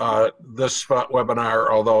 This webinar,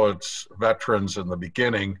 although it's veterans in the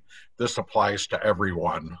beginning, this applies to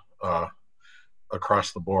everyone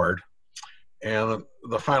across the board. And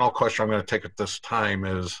the final question I'm going to take at this time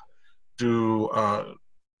is, do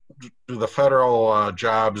the federal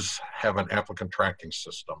jobs have an applicant tracking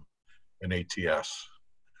system in ATS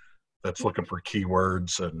that's looking for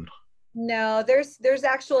keywords and? No, there's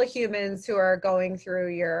actual humans who are going through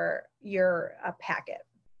your packet.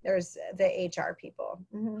 There's the HR people.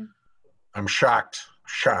 Mm-hmm. I'm shocked,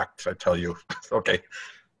 I tell you. Okay.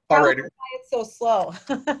 All Probably right. why it's so slow.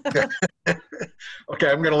 Okay,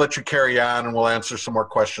 I'm going to let you carry on and we'll answer some more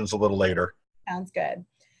questions a little later. Sounds good.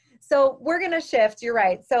 So we're going to shift. You're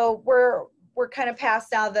right. So we're kind of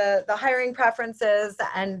past now the hiring preferences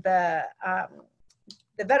and the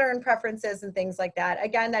veteran preferences and things like that.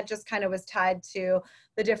 Again, that just kind of was tied to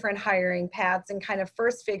the different hiring paths and kind of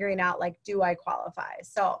first figuring out like, do I qualify?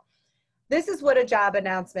 So this is what a job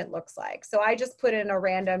announcement looks like. So I just put in a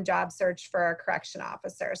random job search for a correction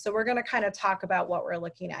officer. So we're going to kind of talk about what we're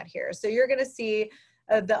looking at here. So you're going to see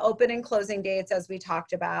the open and closing dates as we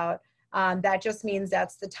talked about. That just means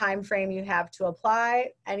that's the time frame you have to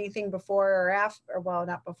apply. Anything before or after, or well,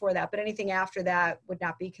 not before that, but anything after that would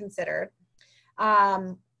not be considered.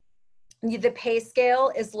 The pay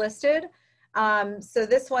scale is listed. So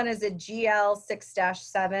this one is a GL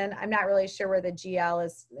 6-7. I'm not really sure where the GL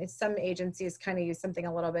is. Some agencies kind of use something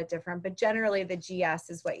a little bit different, but generally the GS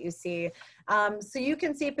is what you see. So you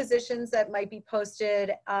can see positions that might be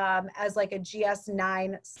posted as like a GS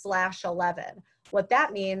 9/11. What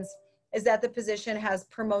that means is that the position has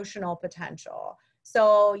promotional potential.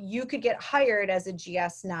 So you could get hired as a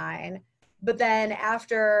GS 9, but then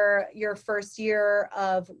after your first year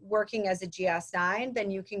of working as a GS 9,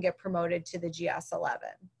 then you can get promoted to the GS 11,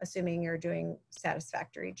 assuming you're doing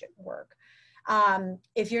satisfactory work.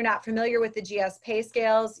 If you're not familiar with the GS pay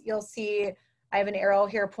scales, you'll see I have an arrow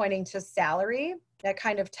here pointing to salary. That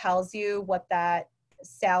kind of tells you what that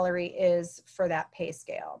salary is for that pay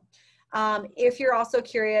scale. If you're also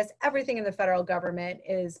curious, everything in the federal government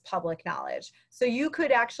is public knowledge. So you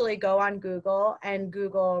could actually go on Google and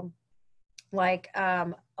Google like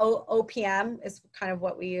OPM is kind of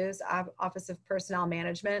what we use, Office of Personnel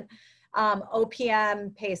Management,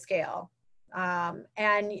 OPM pay scale,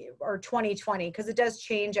 or 2020, because it does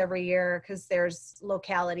change every year because there's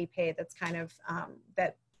locality pay that's kind of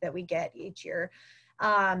that we get each year.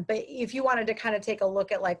 But if you wanted to kind of take a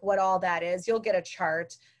look at like what all that is, you'll get a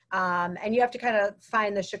chart. And you have to kind of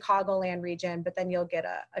find the Chicagoland region, but then you'll get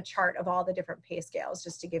a chart of all the different pay scales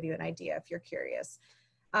just to give you an idea if you're curious.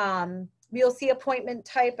 You'll see appointment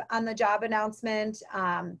type on the job announcement.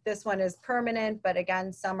 This one is permanent, but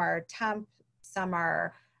again, some are temp, some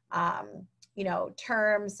are, you know,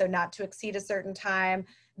 term, so not to exceed a certain time.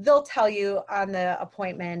 They'll tell you on the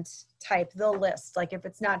appointment type, they'll list, like if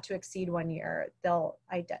it's not to exceed 1 year, they'll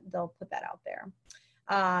put that out there.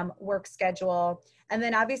 work schedule. And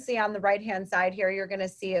then obviously on the right-hand side here, you're gonna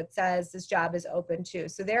see it says this job is open too.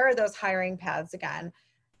 So there are those hiring paths again.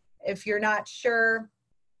 If you're not sure,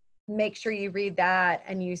 make sure you read that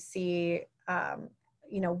and you see,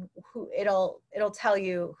 you know, who it'll tell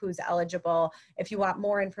you who's eligible. If you want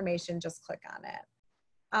more information, just click on it.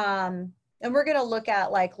 And we're gonna look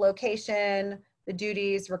at like location, the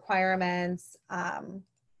duties, requirements,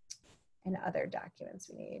 and other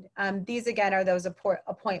documents we need. These again are those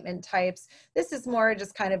appointment types. This is more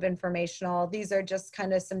just kind of informational. These are just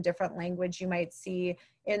kind of some different language you might see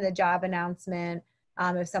in the job announcement.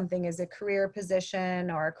 If something is a career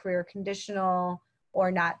position or a career conditional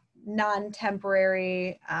or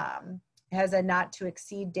non-temporary, has a not to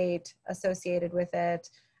exceed date associated with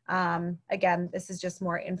it. Again, this is just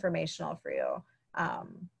more informational for you.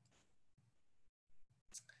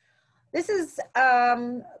 This is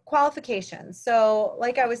qualifications. So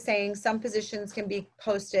like I was saying, some positions can be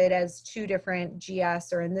posted as 2 different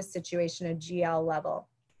GS, or in this situation, a GL level.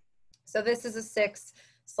 So this is a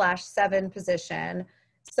 6/7 position.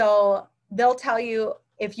 So they'll tell you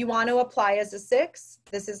if you want to apply as a 6,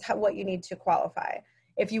 this is what you need to qualify.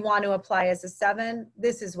 If you want to apply as a 7,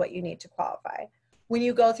 this is what you need to qualify. When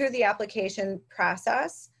you go through the application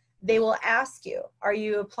process, they will ask you, are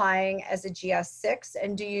you applying as a GS6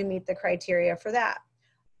 and do you meet the criteria for that?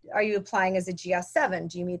 Are you applying as a GS7?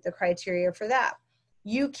 Do you meet the criteria for that?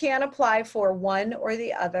 You can apply for one or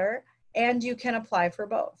the other, and you can apply for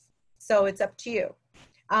both. So it's up to you.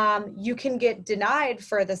 You can get denied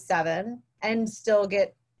for the 7 and still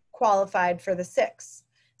get qualified for the 6.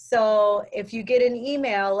 So if you get an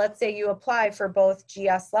email, let's say you apply for both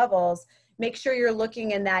GS levels, make sure you're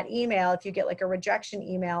looking in that email, if you get like a rejection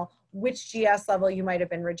email, which GS level you might have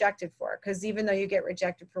been rejected for, because even though you get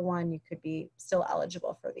rejected for one, you could be still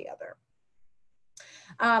eligible for the other.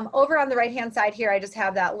 Over on the right-hand side here, I just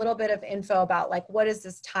have that little bit of info about like, what does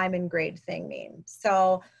this time and grade thing mean?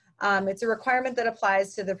 So it's a requirement that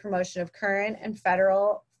applies to the promotion of current and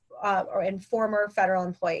federal and former federal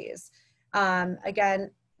employees. Again,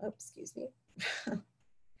 oops, excuse me,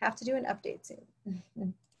 have to do an update soon.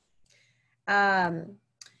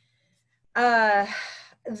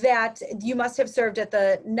 That you must have served at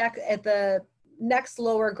the next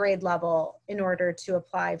lower grade level in order to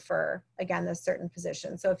apply for, again, this certain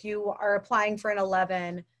position. So if you are applying for an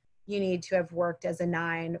 11, you need to have worked as a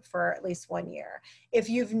 9 for at least 1 year. If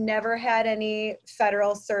you've never had any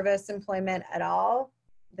federal service employment at all,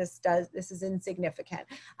 this is insignificant.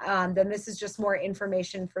 Then this is just more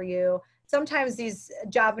information for you. Sometimes these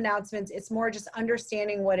job announcements, it's more just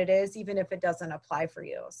understanding what it is, even if it doesn't apply for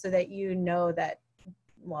you, so that you know that,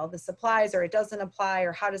 well, this applies or it doesn't apply,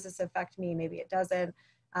 or how does this affect me? Maybe it doesn't.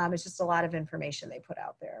 It's just a lot of information they put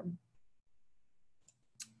out there.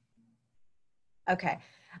 Okay.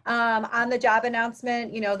 On the job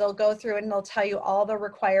announcement, you know, they'll go through and they'll tell you all the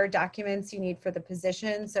required documents you need for the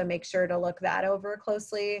position. So make sure to look that over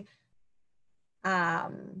closely.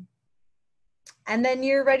 And then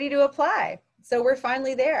you're ready to apply. So we're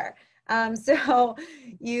finally there. So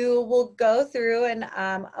you will go through and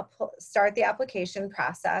start the application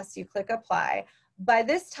process. You click apply. By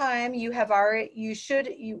this time, you should have already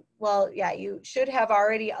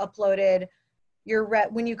uploaded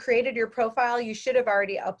when you created your profile, you should have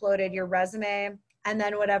already uploaded your resume and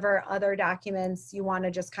then whatever other documents you want to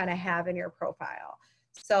just kind of have in your profile.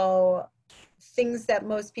 So things that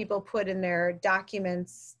most people put in their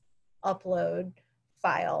documents upload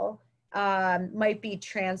file might be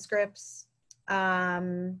transcripts,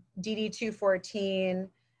 DD-214,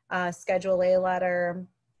 Schedule A letter.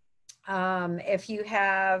 If you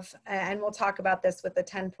have, and we'll talk about this with the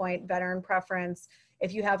 10-point veteran preference,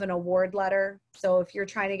 if you have an award letter, so if you're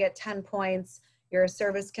trying to get 10 points, you're a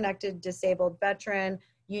service-connected disabled veteran,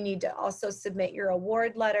 you need to also submit your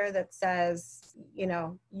award letter that says, you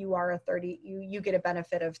know, you are you get a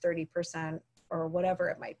benefit of 30% or whatever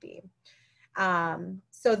it might be.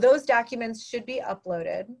 So those documents should be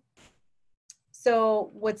uploaded. So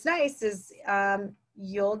what's nice is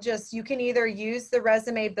you can either use the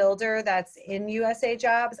resume builder that's in USA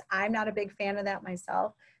Jobs. I'm not a big fan of that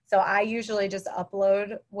myself. So I usually just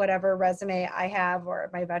upload whatever resume I have or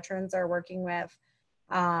my veterans are working with.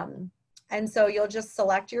 And so you'll just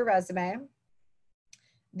select your resume.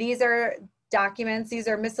 These are documents, these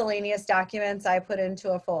are miscellaneous documents I put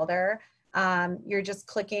into a folder. You're just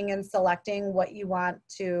clicking and selecting what you want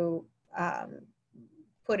to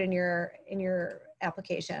put in your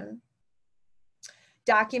application.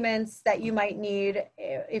 Documents that you might need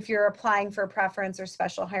if you're applying for preference or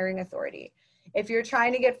special hiring authority. If you're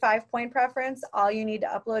trying to get 5-point preference, all you need to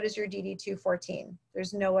upload is your DD-214.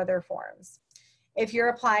 There's no other forms. If you're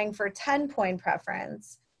applying for 10-point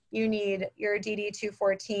preference, you need your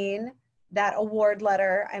DD-214, that award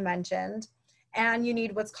letter I mentioned, and you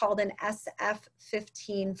need what's called an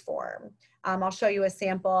SF-15 form. I'll show you a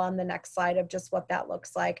sample on the next slide of just what that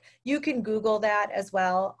looks like. You can Google that as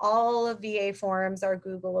well. All of VA forms are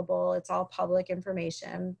Googleable. It's all public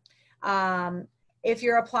information. If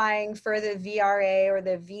you're applying for the VRA or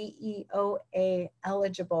the VEOA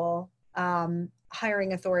eligible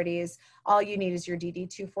hiring authorities, all you need is your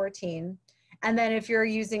DD-214. And then if you're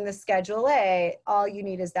using the Schedule A, all you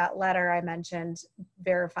need is that letter I mentioned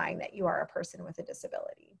verifying that you are a person with a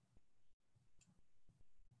disability.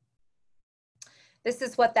 This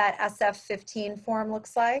is what that SF-15 form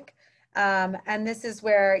looks like. And this is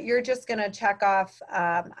where you're just gonna check off,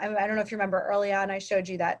 I don't know if you remember early on, I showed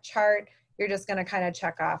you that chart. You're just gonna kind of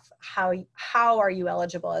check off how are you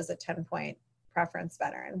eligible as a 10-point preference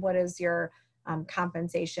veteran? What is your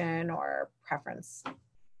compensation or preference?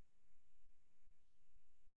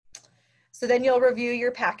 So then you'll review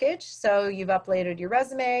your package. So you've uploaded your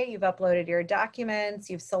resume, you've uploaded your documents,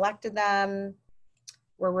 you've selected them,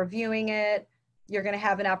 we're reviewing it. You're gonna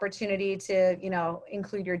have an opportunity to,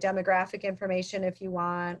 include your demographic information if you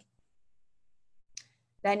want.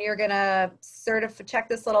 Then you're gonna check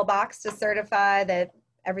this little box to certify that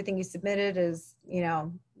everything you submitted is,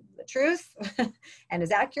 the truth and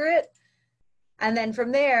is accurate. And then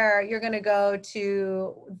from there, you're gonna go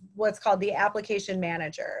to what's called the application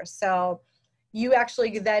manager. So you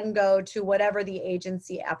actually then go to whatever the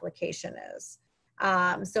agency application is.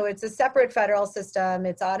 So it's a separate federal system.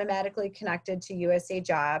 It's automatically connected to USA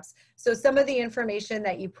Jobs. So some of the information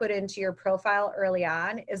that you put into your profile early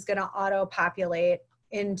on is gonna auto-populate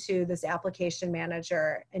into this application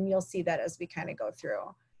manager, and you'll see that as we kind of go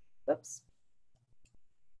through. Whoops.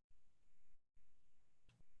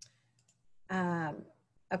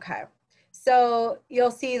 Okay, so you'll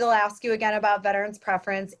see they'll ask you again about veterans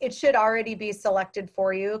preference. It should already be selected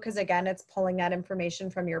for you because again, it's pulling that information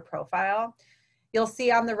from your profile. You'll see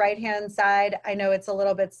on the right-hand side, I know it's a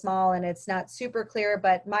little bit small and it's not super clear,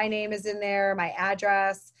 but my name is in there, my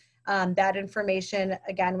address. That information,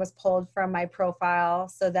 again, was pulled from my profile.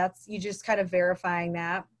 So that's, you just kind of verifying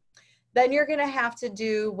that. Then you're gonna have to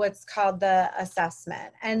do what's called the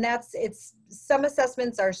assessment. And some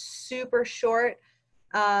assessments are super short.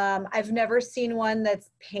 I've never seen one that's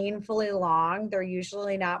painfully long. They're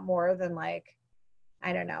usually not more than like,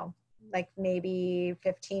 I don't know, like maybe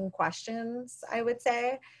 15 questions, I would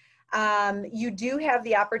say. You do have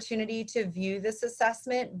the opportunity to view this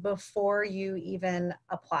assessment before you even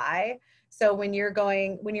apply. So when you're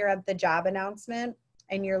at the job announcement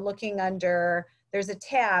and you're looking under, there's a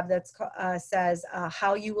tab that says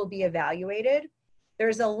how you will be evaluated.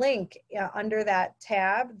 There's a link under that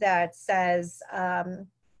tab that says, I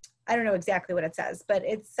don't know exactly what it says, but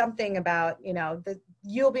it's something about,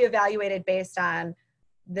 you'll be evaluated based on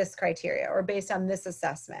this criteria or based on this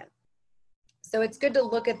assessment. So it's good to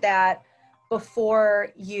look at that before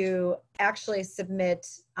you actually submit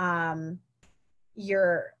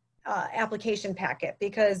your application packet,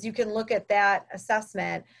 because you can look at that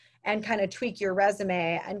assessment and kind of tweak your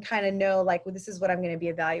resume and kind of know like, well, this is what I'm going to be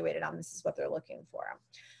evaluated on. This is what they're looking for.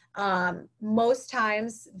 Most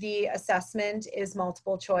times the assessment is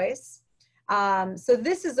multiple choice. So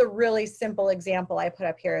this is a really simple example I put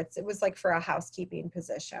up here. It was like for a housekeeping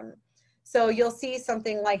position. So you'll see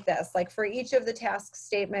something like this, like for each of the task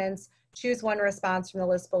statements, choose one response from the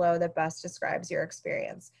list below that best describes your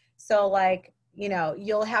experience. So like,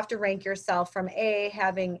 you'll have to rank yourself from A,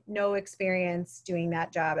 having no experience doing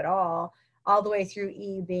that job at all the way through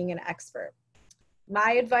E, being an expert.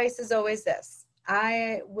 My advice is always this: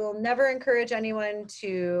 I will never encourage anyone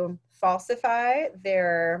to falsify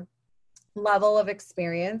their level of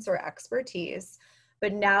experience or expertise,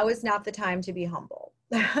 but now is not the time to be humble.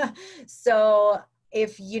 So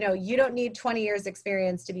if you don't need 20 years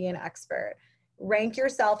experience to be an expert, rank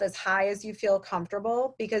yourself as high as you feel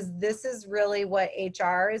comfortable, because this is really what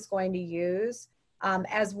HR is going to use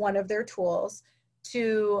as one of their tools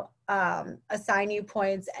to assign you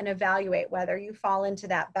points and evaluate whether you fall into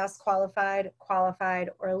that best qualified,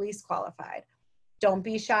 or least qualified. Don't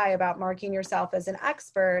be shy about marking yourself as an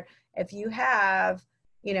expert if you have,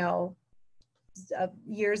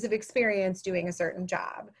 years of experience doing a certain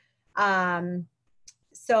job.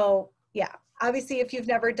 So yeah, obviously if you've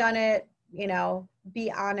never done it, be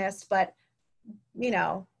honest, but,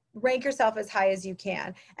 rank yourself as high as you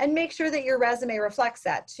can and make sure that your resume reflects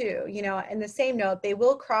that too. In the same note, they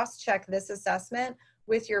will cross-check this assessment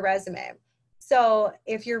with your resume. So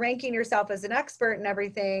if you're ranking yourself as an expert and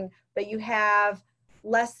everything, but you have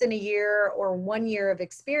less than a year or 1 year of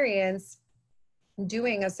experience,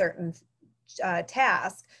 doing a certain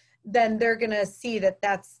task, then they're going to see that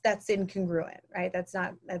that's incongruent, right? That's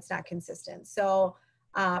not consistent. So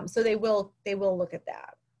so they will look at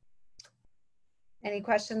that. Any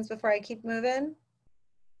questions before I keep moving?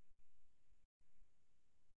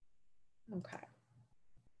 Okay.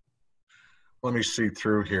 Let me see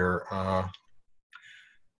through here.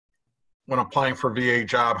 When applying for VA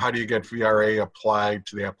job, how do you get VRA applied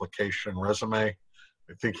to the application resume?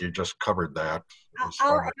 I think you just covered that.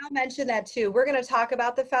 I'll mention that too. We're going to talk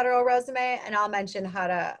about the federal resume, and I'll mention how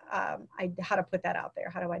to put that out there,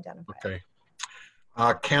 how to identify it. Okay.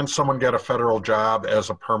 Can someone get a federal job as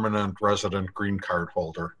a permanent resident green card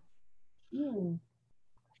holder?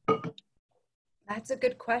 That's a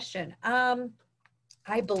good question.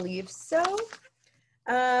 I believe so.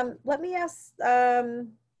 Let me ask.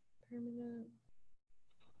 Permanent.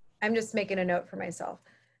 I'm just making a note for myself.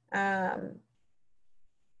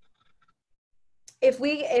 If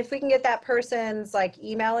we can get that person's like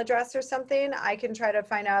email address or something, I can try to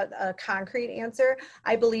find out a concrete answer.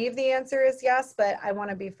 I believe the answer is yes, but I want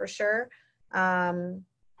to be for sure. Well,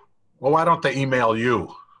 why don't they email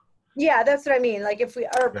you? Yeah, that's what I mean. Like if we,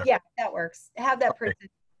 or yeah, that works. Have that person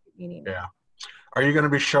meeting. Yeah. Are you going to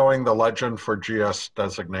be showing the legend for GS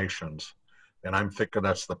designations? And I'm thinking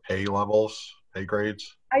that's the pay levels, pay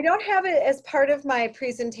grades. I don't have it as part of my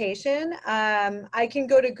presentation. I can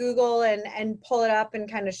go to Google and pull it up and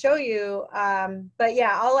kind of show you. But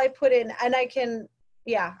yeah, all I put in, and I can,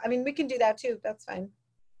 yeah, I mean, we can do that too. That's fine.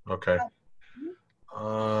 Okay.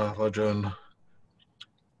 Legend.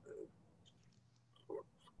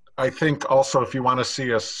 I think also if you want to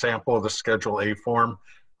see a sample of the Schedule A form,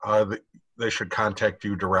 they should contact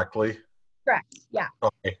you directly. Correct. Yeah.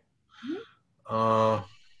 Okay.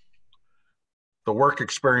 The work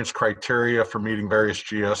experience criteria for meeting various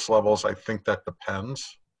GS levels, I think that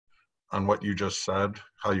depends on what you just said,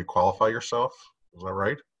 how you qualify yourself. Is that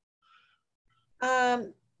right?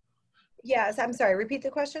 Yes, I'm sorry, repeat the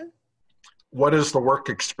question. What is the work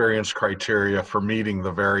experience criteria for meeting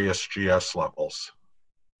the various GS levels?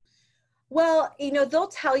 Well, you know, they'll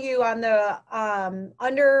tell you on the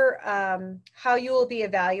under how you will be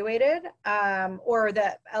evaluated or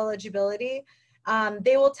the eligibility.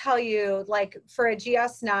 They will tell you, like for a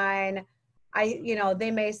GS9,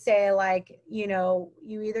 they may say like, you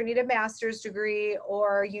either need a master's degree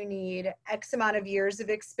or you need X amount of years of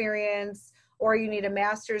experience, or you need a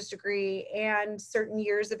master's degree and certain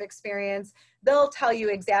years of experience. They'll tell you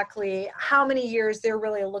exactly how many years they're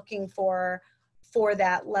really looking for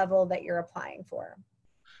that level that you're applying for.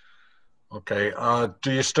 Okay.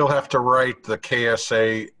 Do you still have to write the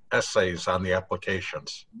KSA essays on the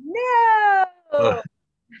applications? No!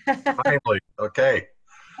 Finally. Okay.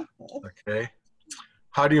 Okay.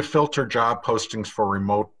 How do you filter job postings for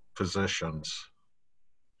remote positions?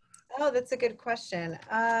 Oh, that's a good question.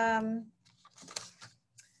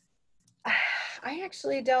 I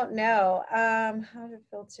actually don't know how to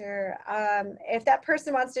filter. If that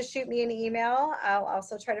person wants to shoot me an email, I'll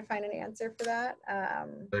also try to find an answer for that.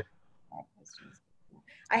 Okay.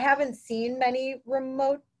 I haven't seen many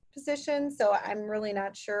remote positions, so I'm really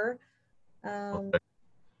not sure. Okay.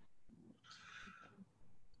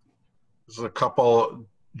 There's a couple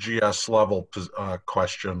GS level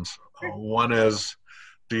questions. One is,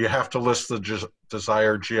 do you have to list the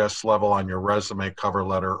desired GS level on your resume, cover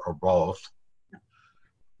letter, or both?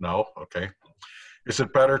 No? Okay. Is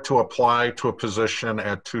it better to apply to a position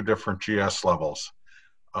at 2 different GS levels?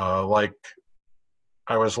 Like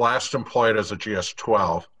I was last employed as a GS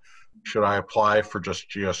 12. Should I apply for just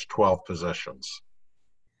GS 12 positions?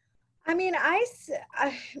 I mean,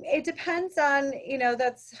 it depends on,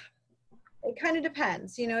 it kind of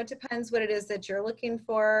depends, it depends what it is that you're looking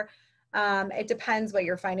for. It depends what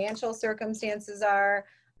your financial circumstances are.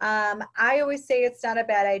 I always say it's not a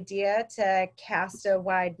bad idea to cast a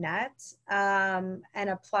wide net and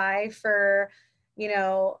apply for,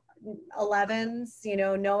 11s,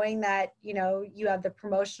 knowing that, you have the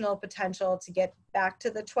promotional potential to get back to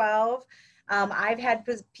the 12. I've had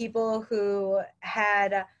people who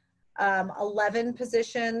had 11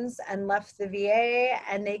 positions and left the VA,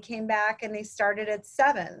 and they came back and they started at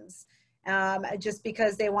 7s just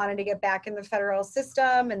because they wanted to get back in the federal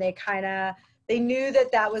system, and they knew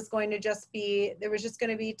that was going to there was just going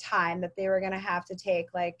to be time that they were going to have to take,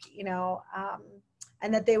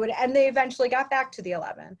 and that they eventually got back to the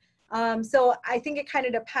 11. So I think it kind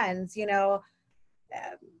of depends,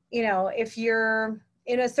 if you're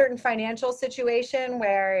in a certain financial situation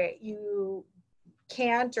where you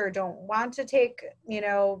can't or don't want to take,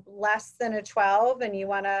 less than a 12, and you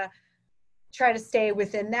want to try to stay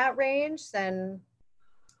within that range, then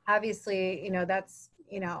obviously, that's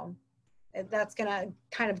going to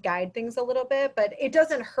kind of guide things a little bit, but it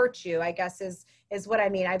doesn't hurt you, I guess is what I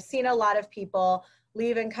mean. I've seen a lot of people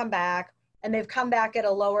leave and come back, and they've come back at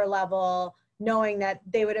a lower level knowing that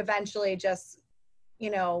they would eventually just,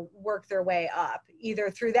 work their way up, either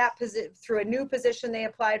through through a new position they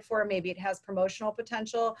applied for, maybe it has promotional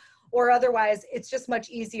potential, or otherwise it's just much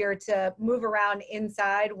easier to move around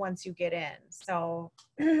inside once you get in. So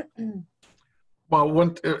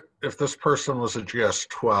Well, if this person was a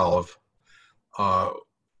GS-12,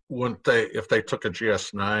 wouldn't they, if they took a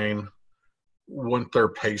GS-9, wouldn't their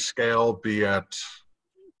pay scale be at,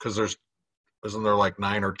 because isn't there like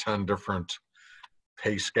 9 or 10 different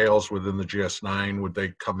pay scales within the GS-9? Would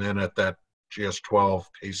they come in at that GS-12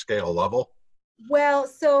 pay scale level? Well,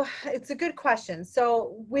 so it's a good question.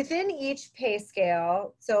 So within each pay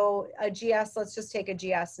scale, so a GS, let's just take a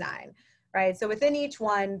GS-9, right? So within each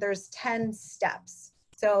one, there's 10 steps.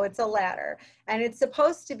 So it's a ladder, and it's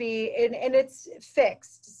supposed to be, and it's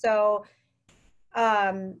fixed. So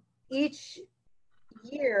each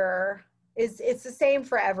year it's the same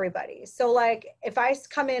for everybody. So like if I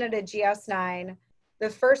come in at a GS-9, the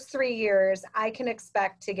first 3 years, I can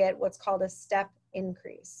expect to get what's called a step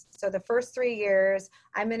increase. So the first 3 years,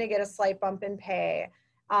 I'm going to get a slight bump in pay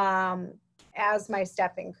as my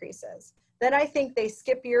step increases. Then I think they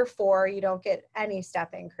skip year 4, you don't get any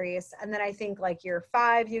step increase. And then I think like year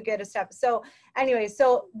 5, you get a step. So anyway,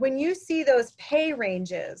 so when you see those pay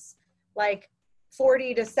ranges, like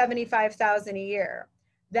 40 to 75,000 a year,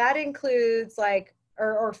 that includes like,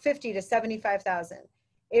 or 50 to 75,000.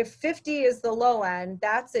 If 50 is the low end,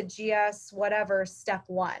 that's a GS whatever step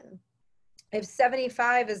 1. If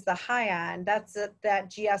 75 is the high end, that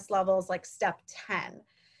GS level is like step 10.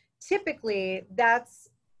 Typically, that's,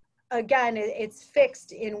 again, it's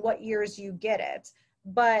fixed in what years you get it,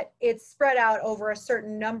 but it's spread out over a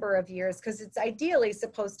certain number of years because it's ideally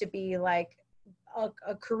supposed to be like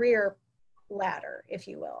a career ladder, if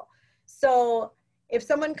you will. So if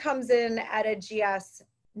someone comes in at a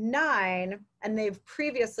GS-9 and they've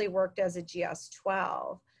previously worked as a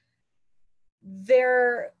GS-12,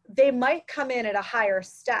 they might come in at a higher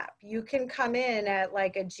step. You can come in at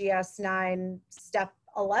like a GS-9 step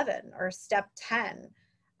 11 or step 10.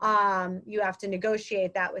 You have to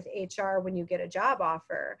negotiate that with HR when you get a job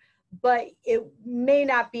offer, but it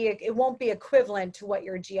won't be equivalent to what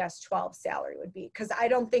your GS-12 salary would be, because I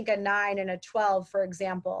don't think a 9 and a 12, for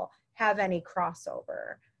example, have any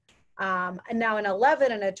crossover. And now an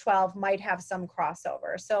 11 and a 12 might have some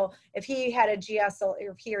crossover. So if he had a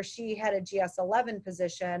if he or she had a GS-11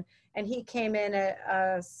 position and he came in at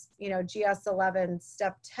GS-11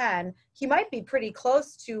 step 10, he might be pretty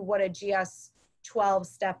close to what a GS-12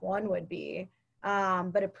 step 1 would be.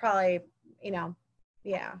 But it probably,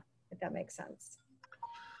 yeah, if that makes sense.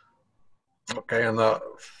 Okay, and the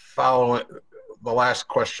last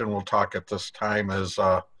question we'll talk at this time is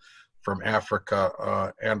from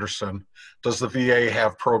Africa, Anderson. Does the VA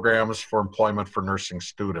have programs for employment for nursing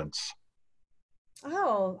students?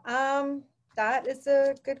 Oh, that is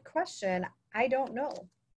a good question. I don't know.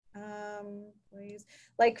 Please,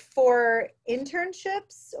 like for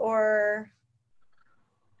internships or?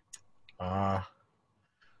 I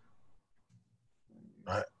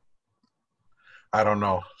don't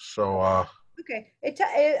know. So. Okay.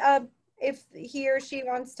 If he or she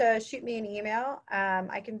wants to shoot me an email,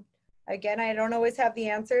 I can. Again, I don't always have the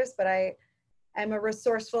answers, but I'm a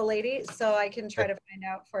resourceful lady, so I can try to find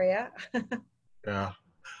out for you. Yeah.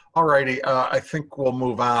 All righty. I think we'll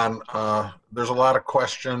move on. There's a lot of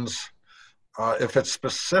questions. If it's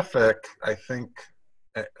specific, I think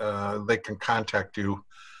they can contact you.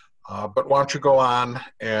 But why don't you go on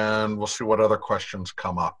and we'll see what other questions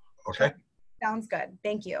come up. Okay? Sounds good.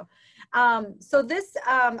 Thank you. So this,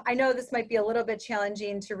 I know this might be a little bit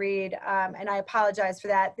challenging to read, and I apologize for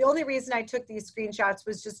that. The only reason I took these screenshots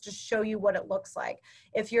was just to show you what it looks like.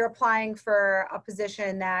 If you're applying for a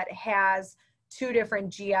position that has 2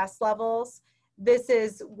 different GS levels, this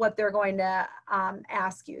is what they're going to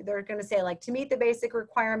ask you. They're going to say, like, to meet the basic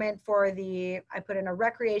requirement for I put in a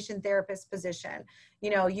recreation therapist position,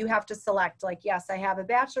 you have to select, like, yes, I have a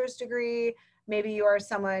bachelor's degree. Maybe you are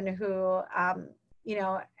someone who,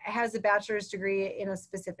 has a bachelor's degree in a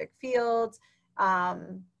specific field.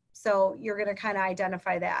 So you're going to kind of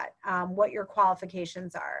identify that, what your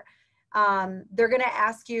qualifications are. They're going to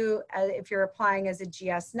ask you if you're applying as a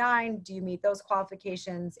GS-9, do you meet those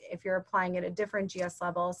qualifications? If you're applying at a different GS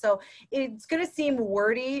level. So it's going to seem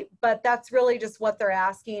wordy, but that's really just what they're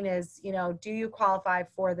asking is, do you qualify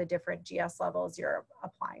for the different GS levels you're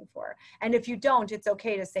applying for? And if you don't, it's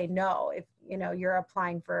okay to say no if, you're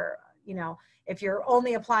applying for you know, if you're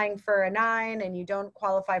only applying for a 9 and you don't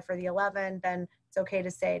qualify for the 11, then it's okay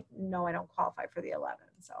to say, no, I don't qualify for the 11.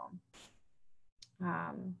 So,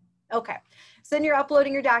 okay. So then you're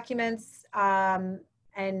uploading your documents and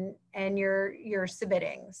you're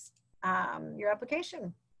submitting your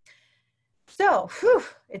application. So,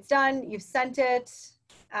 it's done. You've sent it.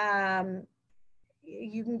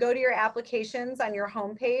 You can go to your applications on your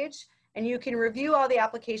homepage and you can review all the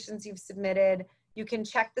applications you've submitted. You can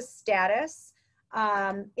check the status.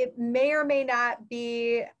 It may or may not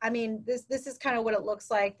be, I mean, this is kind of what it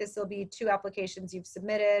looks like. This will be 2 applications you've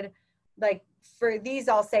submitted. Like for these,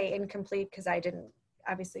 I'll say incomplete because I didn't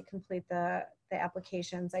obviously complete the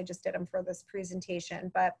applications. I just did them for this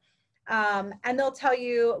presentation. But and they'll tell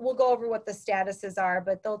you, we'll go over what the statuses are,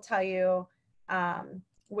 but they'll tell you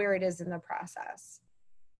where it is in the process.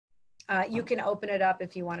 You can open it up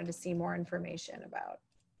if you wanted to see more information about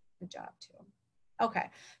the job too. Okay,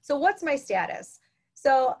 so what's my status?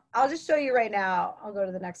 So I'll just show you right now. I'll go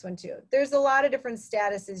to the next one too. There's a lot of different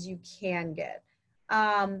statuses you can get,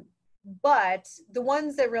 but the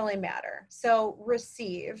ones that really matter. So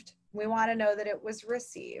received, we want to know that it was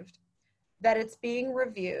received, that it's being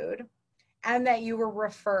reviewed, and that you were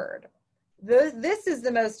referred. This is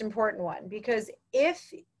the most important one, because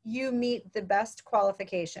if you meet the best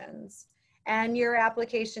qualifications and your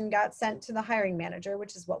application got sent to the hiring manager,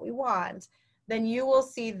 which is what we want, then you will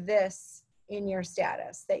see this in your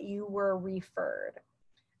status, that you were referred.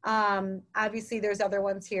 Obviously there's other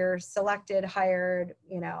ones here: selected, hired,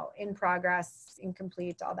 you know, in progress,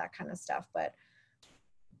 incomplete, all that kind of stuff, but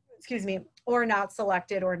excuse me, or not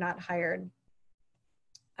selected or not hired.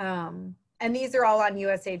 And these are all on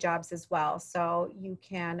USA Jobs as well, so you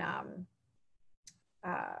can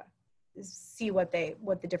see what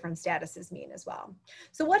the different statuses mean as well.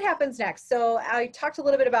 So what happens next? So I talked a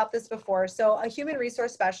little bit about this before. So a human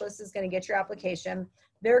resource specialist is going to get your application.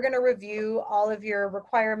 They're going to review all of your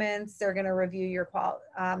requirements. They're going to review your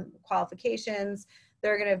qualifications.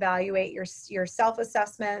 They're going to evaluate your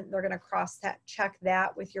self-assessment. They're going to cross-check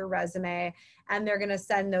that with your resume, and they're going to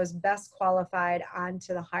send those best qualified on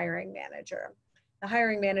to the hiring manager. The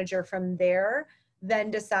hiring manager from there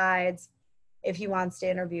then decides if he wants to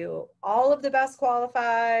interview all of the best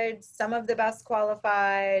qualified, some of the best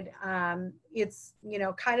qualified. It's, you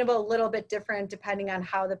know, kind of a little bit different depending on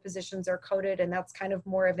how the positions are coded, and that's kind of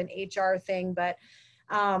more of an HR thing. But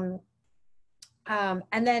and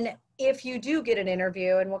then if you do get an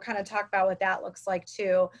interview, and we'll kind of talk about what that looks like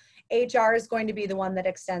too, HR is going to be the one that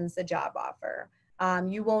extends the job offer.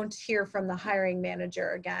 You won't hear from the hiring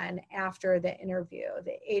manager again after the interview.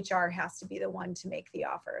 The HR has to be the one to make the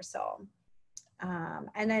offer. So,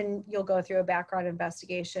 and then you'll go through a background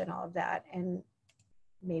investigation, all of that, and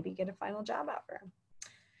maybe get a final job offer.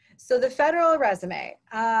 So the federal resume,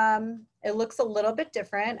 it looks a little bit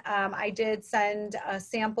different. I did send a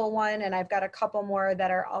sample one, and I've got a couple more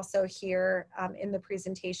that are also here in the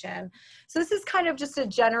presentation. So this is kind of just a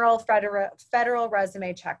general federal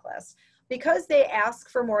resume checklist. Because they ask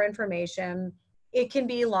for more information, it can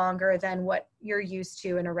be longer than what you're used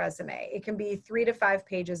to in a resume. It can be 3 to 5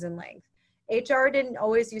 pages in length. HR didn't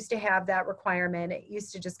always used to have that requirement. It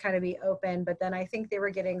used to just kind of be open, but then I think they were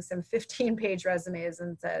getting some 15-page resumes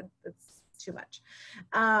and said, it's too much.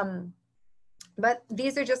 But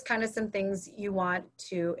these are just kind of some things you want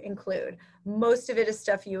to include. Most of it is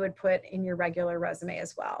stuff you would put in your regular resume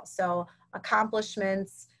as well. So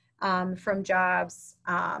accomplishments from jobs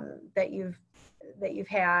that you've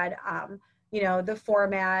had, you know, the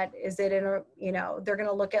format, is it in a, you know, they're going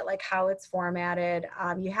to look at like how it's formatted.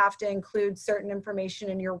 You have to include certain information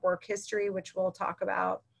in your work history, which we'll talk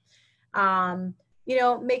about. You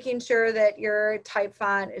know, making sure that your type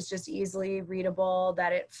font is just easily readable,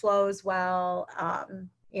 that it flows well,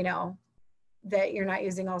 you know, that you're not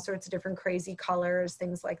using all sorts of different crazy colors,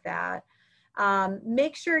 things like that.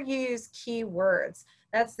 Make sure you use keywords.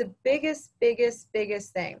 That's the biggest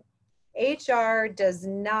thing. HR does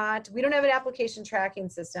not, we don't have an application tracking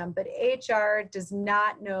system, but HR does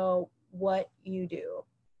not know what you do.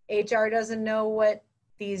 HR doesn't know what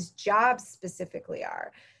these jobs specifically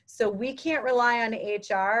are. So we can't rely on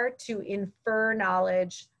HR to infer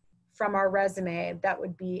knowledge from our resume that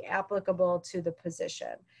would be applicable to the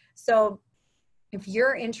position. So if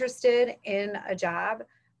you're interested in a job,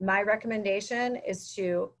 my recommendation is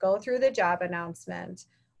to go through the job announcement,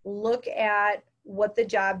 look at what the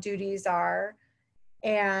job duties are,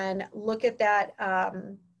 and look at that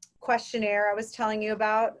questionnaire I was telling you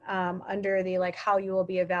about under the like how you will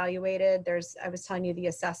be evaluated. I was telling you the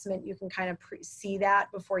assessment, you can kind of see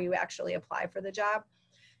that before you actually apply for the job.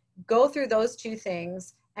 Go through those 2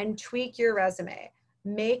 things and tweak your resume.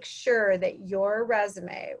 make sure that your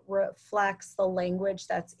resume reflects the language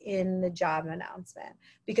that's in the job announcement,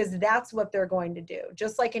 because that's what they're going to do.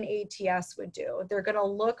 Just like an ATS would do. They're going to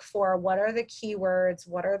look for what are the keywords,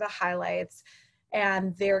 what are the highlights,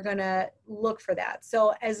 and they're going to look for that.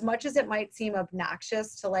 So as much as it might seem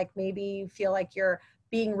obnoxious to like maybe you feel like you're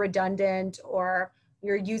being redundant or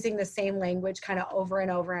you're using the same language kind of over and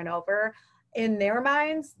over and over, in their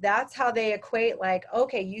minds, that's how they equate, like,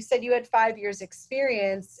 okay, you said you had 5 years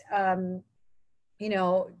experience, you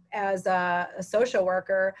know, as a social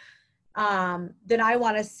worker, then I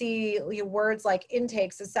want to see words like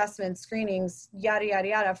intakes, assessments, screenings, yada, yada,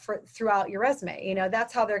 yada, throughout your resume. You know,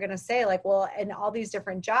 that's how they're going to say, like, well, in all these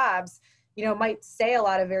different jobs, you know, might say a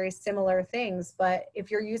lot of very similar things, but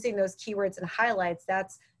if you're using those keywords and highlights,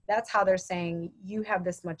 that's how they're saying you have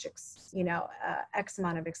this much, you know, X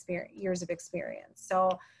amount of experience, years of experience.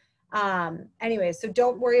 So anyway, so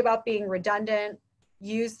don't worry about being redundant.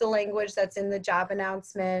 Use the language that's in the job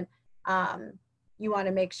announcement. You want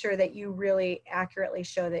to make sure that you really accurately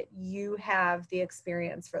show that you have the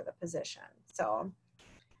experience for the position. So,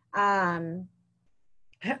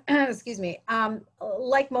 excuse me,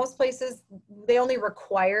 like most places, they only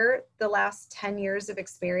require the last 10 years of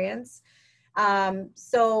experience.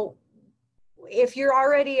 So if you're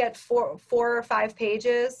already at four or 5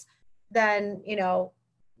 pages, then, you know,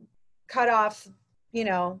 cut off, you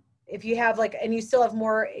know, if you have like, and you still have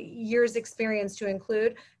more years experience to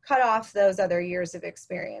include, cut off those other years of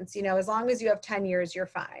experience. You know, as long as you have 10 years, you're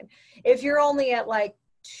fine. If you're only at like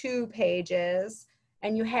 2 pages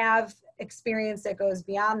and you have experience that goes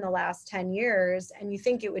beyond the last 10 years and you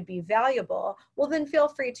think it would be valuable, well, then feel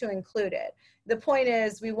free to include it. The point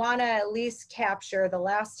is we want to at least capture the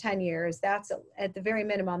last 10 years. That's at the very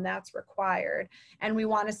minimum, that's required. And we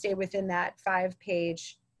want to stay within that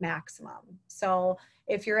 5-page maximum. So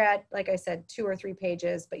if you're at, like I said, 2 or 3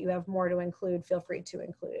 pages, but you have more to include, feel free to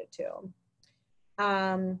include it too.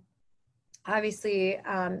 Obviously,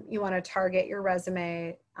 you want to target your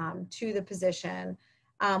resume to the position.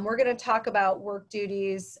 We're going to talk about work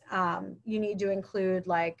duties. You need to include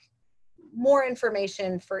like more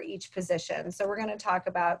information for each position. So we're going to talk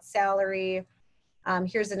about salary.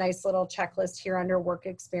 Here's a nice little checklist here under work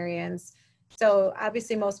experience. So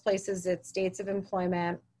obviously most places it's dates of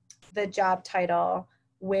employment, the job title,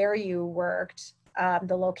 where you worked,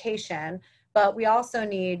 the location, but we also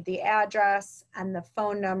need the address and the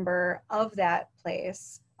phone number of that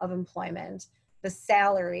place of employment, the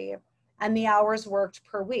salary, and the hours worked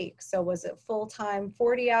per week. So was it full-time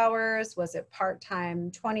 40 hours? Was it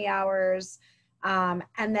part-time 20 hours? And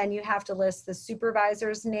then you have to list the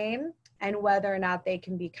supervisor's name and whether or not they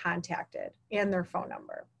can be contacted and their phone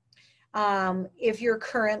number. If you're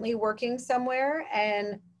currently working somewhere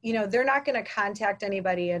and you know they're not going to contact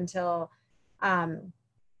anybody until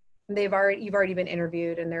you've already been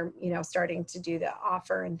interviewed and they're, you know, starting to do the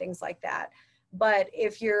offer and things like that. But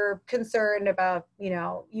if you're concerned about, you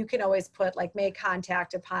know, you can always put like may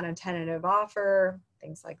contact upon a tentative offer,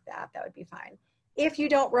 things like that. That would be fine. If you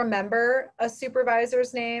don't remember a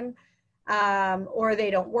supervisor's name, or they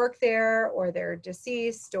don't work there, or they're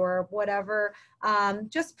deceased or whatever,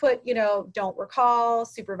 just put, you know, don't recall,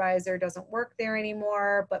 supervisor doesn't work there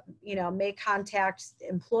anymore, but, you know, may contact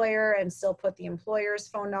employer and still put the employer's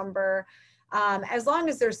phone number. As long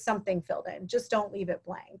as there's something filled in, just don't leave it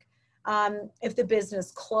blank. If the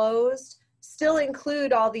business closed, still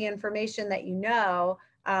include all the information that you know.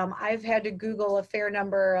 I've had to Google a fair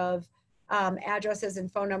number of addresses and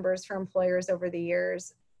phone numbers for employers over the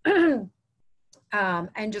years.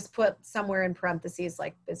 And just put somewhere in parentheses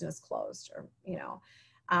like business closed, or, you know,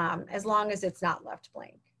 as long as it's not left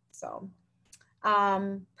blank. So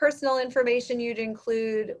personal information you'd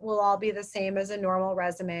include will all be the same as a normal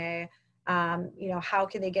resume. You know, how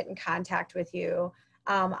can they get in contact with you?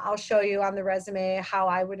 I'll show you on the resume how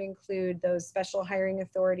I would include those special hiring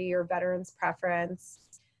authority or veterans preference.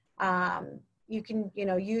 You can, you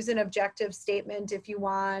know, use an objective statement if you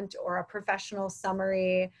want, or a professional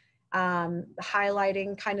summary,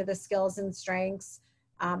 highlighting kind of the skills and strengths.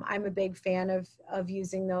 I'm a big fan of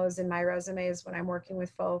using those in my resumes when I'm working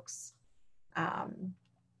with folks. So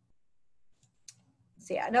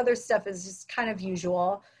yeah, and other stuff is just kind of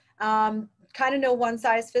usual. Kind of no one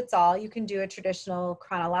size fits all. You can do a traditional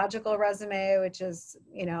chronological resume, which is,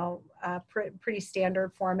 you know, a pretty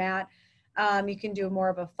standard format. You can do more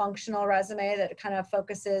of a functional resume that kind of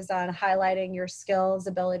focuses on highlighting your skills,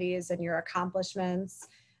 abilities, and your accomplishments,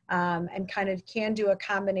 and kind of can do a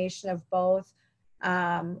combination of both,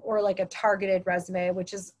 or like a targeted resume,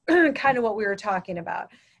 which is kind of what we were talking about.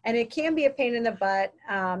 And it can be a pain in the butt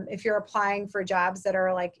if you're applying for jobs that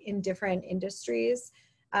are like in different industries.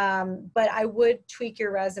 But I would tweak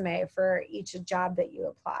your resume for each job that you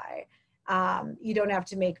apply. You don't have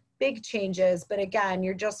to make big changes, but again,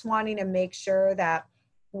 you're just wanting to make sure that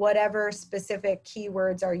whatever specific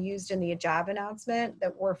keywords are used in the job announcement,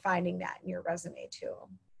 that we're finding that in your resume too.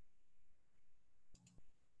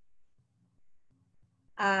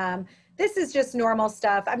 This is just normal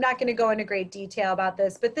stuff. I'm not going to go into great detail about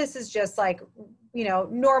this, but this is just like, you know,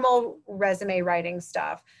 normal resume writing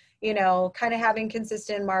stuff. You know, kind of having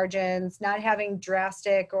consistent margins, not having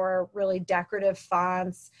drastic or really decorative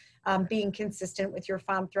fonts, being consistent with your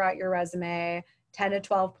font throughout your resume, 10 to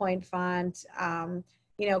 12 point font,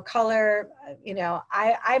 you know, color, you know,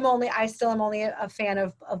 I still am only a fan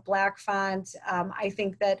of black font. I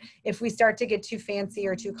think that if we start to get too fancy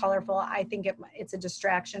or too colorful, I think it's a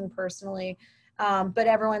distraction personally. But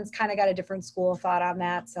everyone's kind of got a different school of thought on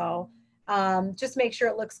that. So just make sure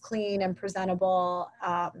it looks clean and presentable,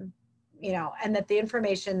 you know, and that the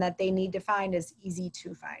information that they need to find is easy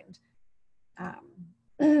to find.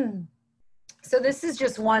 So this is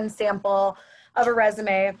just one sample of a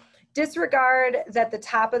resume. Disregard that the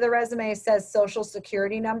top of the resume says social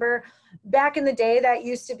security number. Back in the day, that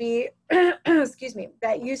used to be, excuse me,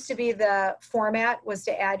 that used to be the format, was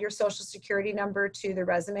to add your social security number to the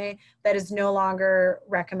resume. That is no longer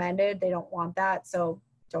recommended. They don't want that, so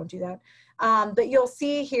don't do that. But you'll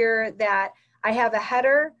see here that I have a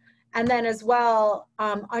header, and then as well,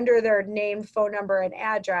 under their name, phone number, and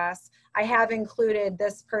address, I have included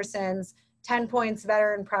this person's 10 points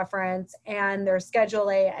veteran preference and their Schedule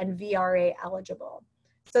A and VRA eligible.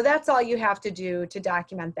 So that's all you have to do to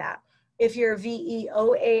document that. If you're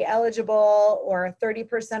VEOA eligible or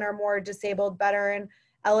 30% or more disabled veteran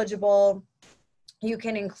eligible, you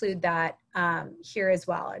can include that here as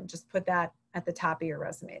well, and just put that at the top of your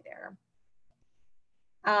resume there.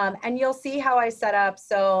 And you'll see how I set up.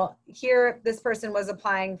 So here, this person was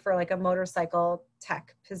applying for like a motorcycle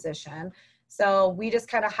tech position. So we just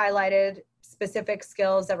kind of highlighted specific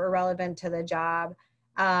skills that were relevant to the job.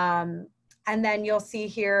 And then you'll see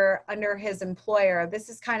here under his employer, this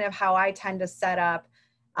is kind of how I tend to set up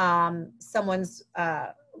someone's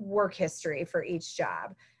work history for each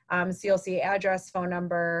job. So you'll see address, phone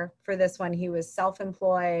number. For this one, he was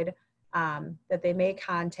self-employed, that they may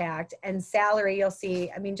contact, and salary. You'll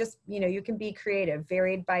see, I mean, just, you know, you can be creative,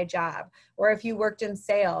 varied by job. Or if you worked in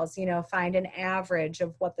sales, you know, find an average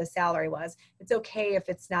of what the salary was. It's okay if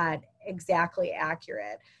it's not exactly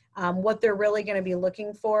accurate. What they're really going to be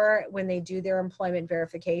looking for when they do their employment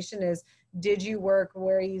verification is, did you work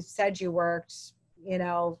where you said you worked, you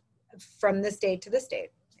know, from this date to this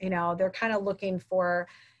date? You know, they're kind of looking for,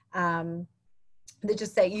 they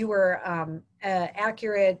just say you were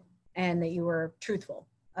accurate and that you were truthful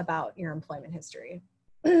about your employment history.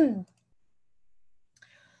 This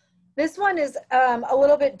one is a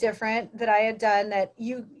little bit different that I had done that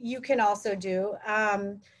you can also do.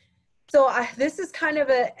 This is kind of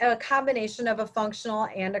a combination of a functional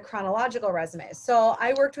and a chronological resume. So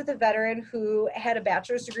I worked with a veteran who had a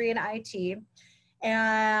bachelor's degree in IT,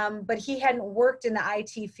 but he hadn't worked in the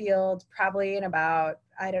IT field probably in about,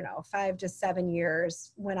 I don't know, 5 to 7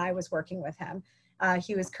 years when I was working with him.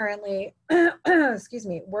 He was currently, excuse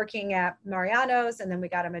me, working at Mariano's, and then we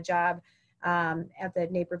got him a job at the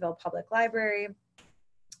Naperville Public Library.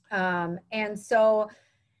 And so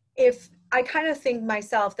if I kind of think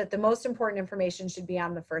myself that the most important information should be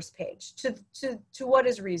on the first page to what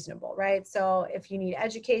is reasonable, right? So if you need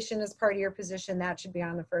education as part of your position, that should be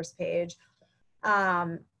on the first page.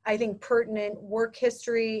 I think pertinent work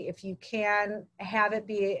history, if you can have it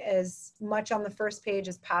be as much on the first page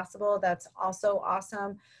as possible, that's also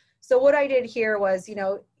awesome. So what I did here was, you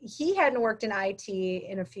know, he hadn't worked in IT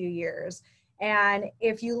in a few years. And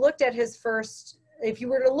if you looked at his if you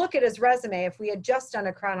were to look at his resume, if we had just done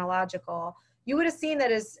a chronological, you would have seen that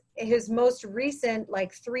his most recent,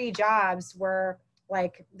 like 3 jobs were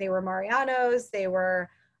like, they were Mariano's, they were,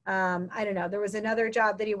 I don't know, there was another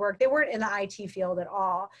job that he worked. They weren't in the IT field at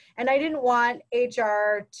all. And I didn't want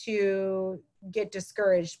HR to get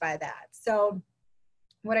discouraged by that. So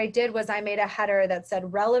what I did was I made a header that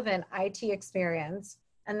said relevant IT experience.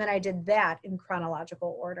 And then I did that in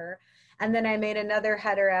chronological order. And then I made another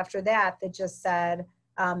header after that that just said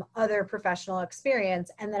other professional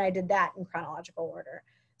experience. And then I did that in chronological order.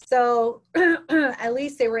 So at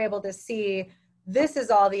least they were able to see, this is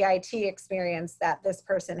all the IT experience that this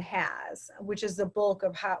person has, which is the bulk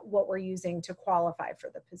of what we're using to qualify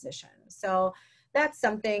for the position. So that's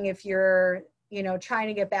something, if you're, you know, trying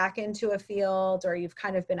to get back into a field, or you've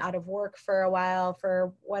kind of been out of work for a while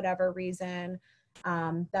for whatever reason,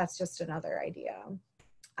 That's just another idea.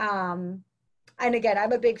 And again,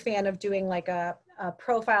 I'm a big fan of doing like a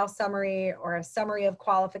profile summary or a summary of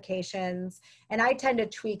qualifications. And I tend to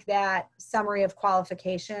tweak that summary of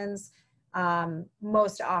qualifications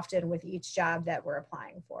most often with each job that we're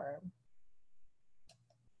applying for.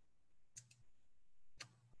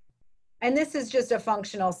 And this is just a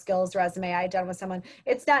functional skills resume I done with someone.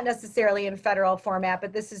 It's not necessarily in federal format,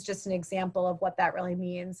 but this is just an example of what that really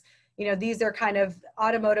means. You know, these are kind of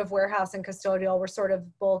automotive, warehouse, and custodial were sort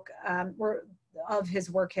of bulk of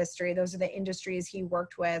his work history. Those are the industries he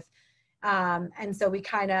worked with. And so we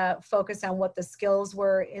kind of focus on what the skills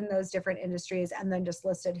were in those different industries and then just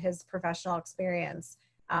listed his professional experience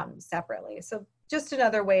separately. So just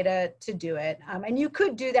another way to do it. And you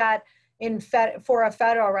could do that for a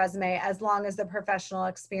federal resume, as long as the professional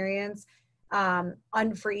experience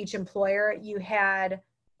for each employer, you had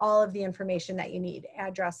all of the information that you need: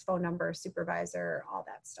 address, phone number, supervisor, all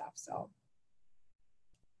that stuff. So,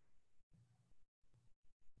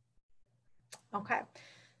 okay.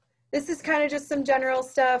 This is kind of just some general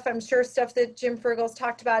stuff. I'm sure stuff that Jim Fergal's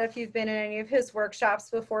talked about if you've been in any of his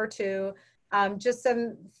workshops before too. Just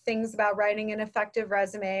some things about writing an effective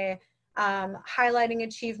resume. Highlighting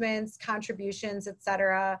achievements, contributions,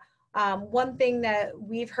 etc. One thing that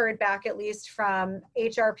we've heard back, at least from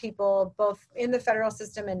HR people, both in the federal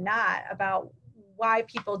system and not, about why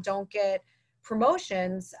people don't get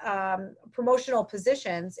promotions, promotional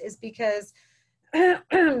positions, is because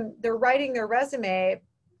they're writing their resume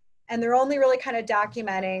and they're only really kind of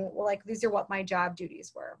documenting, well, like, these are what my job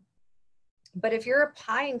duties were. But if you're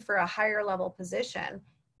applying for a higher level position,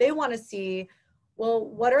 they want to see, well,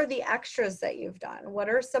 what are the extras that you've done? What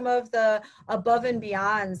are some of the above and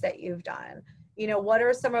beyonds that you've done? You know, what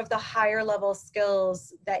are some of the higher level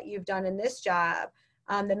skills that you've done in this job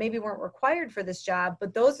that maybe weren't required for this job,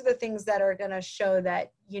 but those are the things that are going to show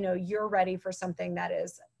that, you know, you're ready for something that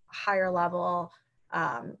is higher level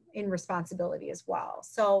in responsibility as well.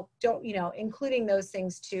 So don't, you know, including those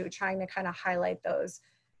things too, trying to kind of highlight those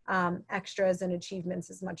extras and achievements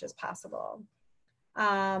as much as possible.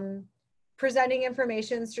 Presenting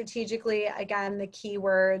information strategically, again, the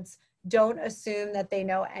keywords: don't assume that they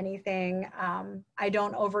know anything. I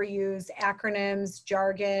don't overuse acronyms,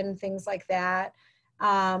 jargon, things like that,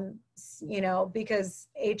 you know, because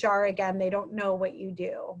HR, again, they don't know what you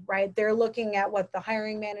do, right? They're looking at what the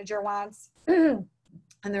hiring manager wants and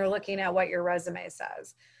they're looking at what your resume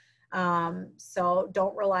says. So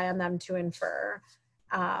don't rely on them to infer.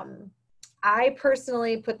 I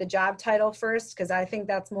personally put the job title first because I think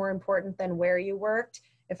that's more important than where you worked.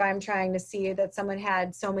 If I'm trying to see that someone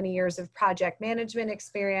had so many years of project management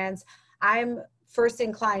experience, I'm first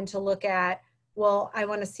inclined to look at, well, I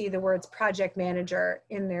want to see the words project manager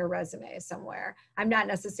in their resume somewhere. I'm not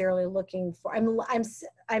necessarily looking for,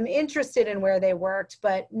 I'm interested in where they worked,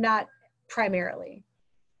 but not primarily.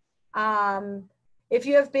 If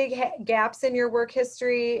you have big gaps in your work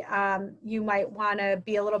history, you might want to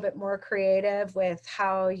be a little bit more creative with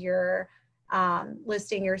how you're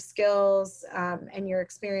listing your skills and your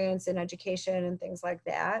experience in education and things like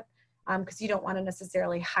that, because you don't want to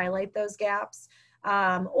necessarily highlight those gaps.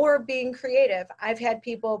 Or being creative. I've had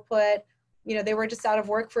people put, you know, they were just out of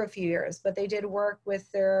work for a few years, but they did work with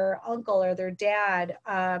their uncle or their dad,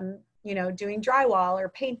 you know, doing drywall or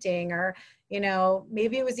painting, or, you know,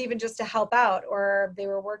 maybe it was even just to help out, or they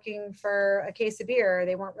were working for a case of beer.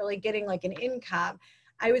 They weren't really getting like an income.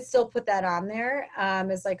 I would still put that on there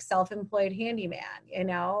as like self-employed handyman, you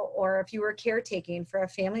know, or if you were caretaking for a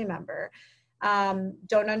family member.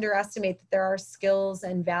 Don't underestimate that there are skills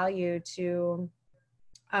and value to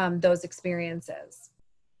those experiences.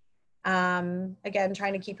 Again,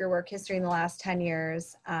 trying to keep your work history in the last 10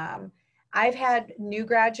 years. I've had new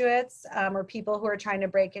graduates or people who are trying to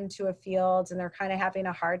break into a field and they're kind of having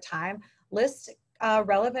a hard time. List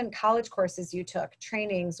relevant college courses you took,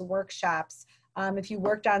 trainings, workshops, if you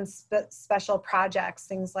worked on special projects,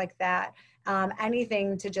 things like that.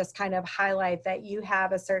 Anything to just kind of highlight that you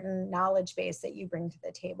have a certain knowledge base that you bring to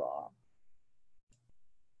the table.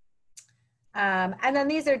 And then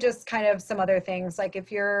these are just kind of some other things, like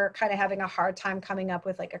if you're kind of having a hard time coming up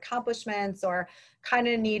with like accomplishments or kind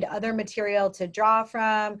of need other material to draw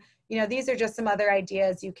from, you know, these are just some other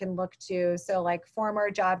ideas you can look to. So like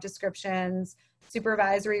former job descriptions,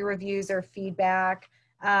 supervisory reviews or feedback.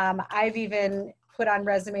 I've even put on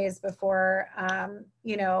resumes before,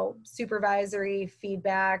 you know, supervisory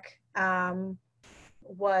feedback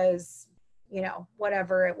was, you know,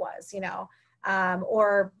 whatever it was, you know.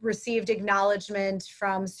 Or received acknowledgement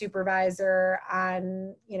from supervisor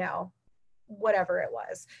on, you know, whatever it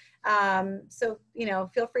was. So,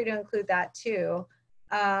 feel free to include that too.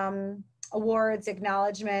 Awards,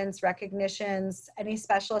 acknowledgements, recognitions, any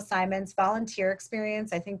special assignments, volunteer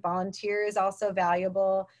experience. I think volunteer is also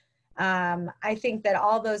valuable. I think that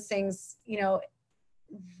all those things,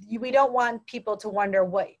 we don't want people to wonder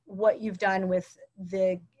what you've done with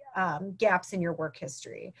the gaps in your work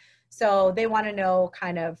history. So they want to know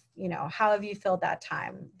kind of, how have you filled that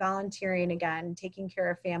time? Volunteering again, taking care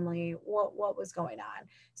of family, what was going on?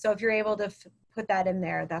 So if you're able to put that in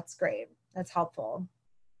there, that's great. That's helpful.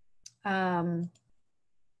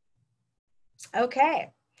 Okay.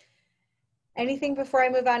 Anything before I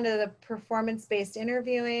move on to the performance-based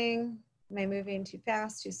interviewing? Am I moving too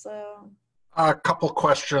fast, too slow? A couple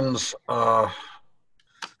questions about,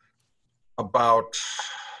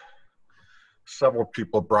 several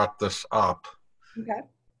people brought this up. Okay.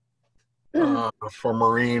 For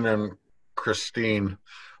Maureen and Christine,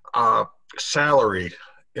 salary.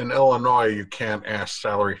 In Illinois, you can't ask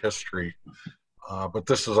salary history, but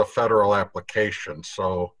this is a federal application,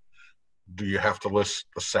 so do you have to list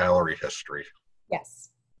the salary history?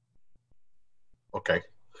 Yes. Okay,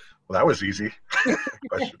 well, that was easy.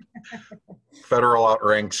 Question. Federal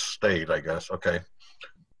outranks state, I guess. Okay.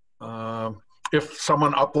 If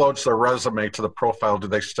someone uploads their resume to the profile, do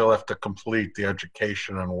they still have to complete the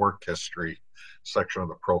education and work history section of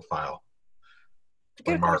the profile?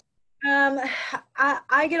 Good question.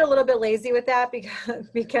 I get a little bit lazy with that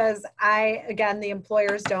because again, the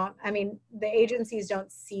employers don't, the agencies don't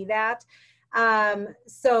see that.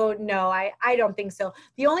 So no, I don't think so.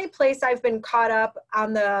 The only place I've been caught up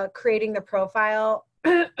on creating the profile,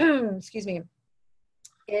 excuse me,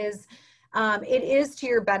 is it is to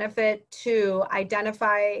your benefit to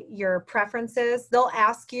identify your preferences. They'll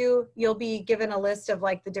ask you, you'll be given a list of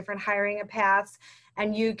like the different hiring paths,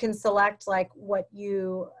 and you can select like what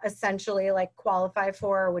you essentially like qualify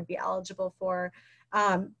for or would be eligible for,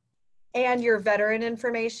 and your veteran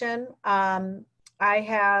information. I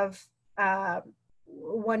have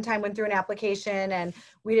one time went through an application and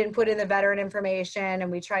we didn't put in the veteran information, and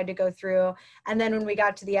we tried to go through, and then when we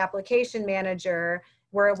got to the application manager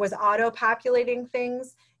where it was auto-populating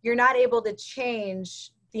things, you're not able to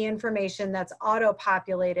change the information that's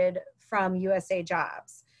auto-populated from USA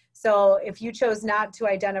Jobs. So if you chose not to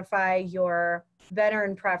identify your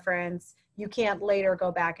veteran preference, you can't later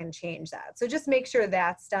go back and change that. So just make sure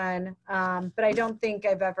that's done. But I don't think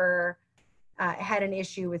I've ever had an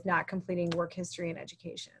issue with not completing work history and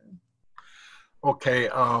education. Okay,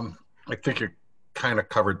 I think you kind of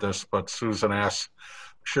covered this, but Susan asks,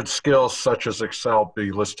 should skills such as Excel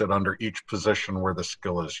be listed under each position where the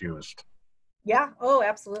skill is used? Yeah, oh,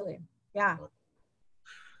 absolutely, yeah.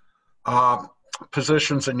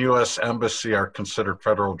 Positions in U.S. Embassy are considered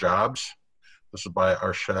federal jobs. This is by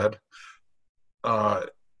Arshad.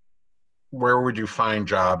 Where would you find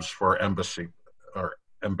jobs for embassy or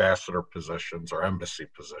ambassador positions or embassy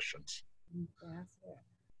positions?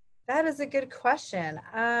 That is a good question.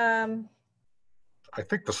 I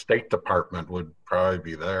think the State Department would probably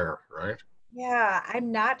be there, right? Yeah, I'm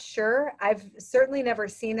not sure. I've certainly never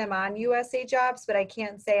seen them on USA Jobs, but I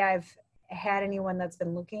can't say I've had anyone that's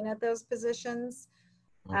been looking at those positions.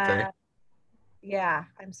 Okay. Yeah,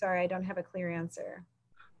 I'm sorry, I don't have a clear answer.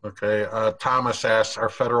 Okay. Thomas asks, are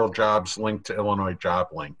federal jobs linked to Illinois Job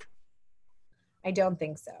Link? I don't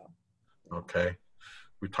think so. Okay.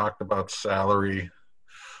 We talked about salary.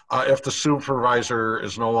 If the supervisor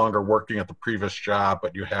is no longer working at the previous job,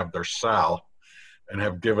 but you have their cell and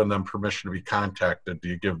have given them permission to be contacted, do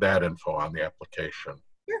you give that info on the application?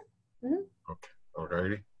 Sure. Mm-hmm. Okay.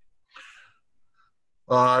 Alrighty.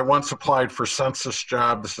 I once applied for census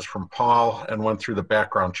job. This is from Paul, and went through the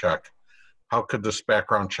background check. How could this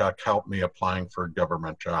background check help me applying for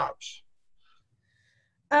government jobs?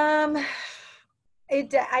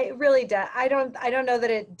 I really do. I don't know that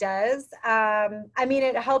it does.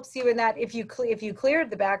 It helps you in that if you cleared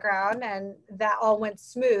the background and that all went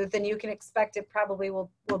smooth, then you can expect it probably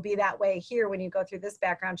will be that way here when you go through this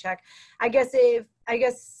background check. I guess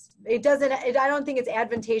it doesn't. I don't think it's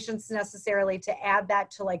advantageous necessarily to add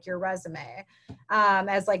that to like your resume,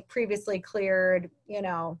 as like previously cleared,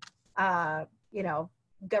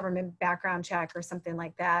 government background check or something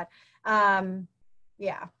like that.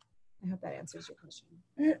 Yeah. I hope that answers your question.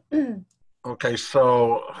 Okay,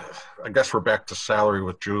 so I guess we're back to salary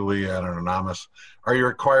with Julie and Anonymous. Are you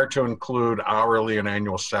required to include hourly and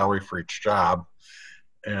annual salary for each job?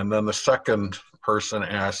 And then the second person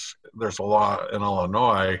asks, there's a law in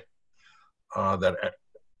Illinois that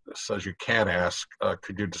says you can ask,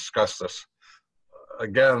 could you discuss this?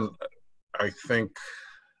 Again, I think,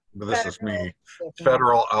 this is me,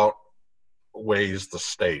 federal outweighs the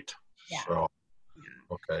state. Yeah. So,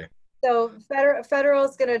 okay. So federal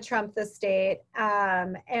is going to trump the state,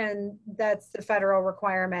 and that's the federal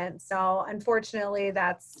requirement. So unfortunately,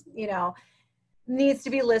 that's, needs to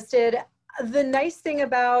be listed. The nice thing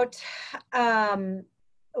about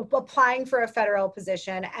applying for a federal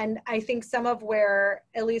position, and I think some of where,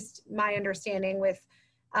 at least my understanding with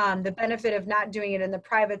the benefit of not doing it in the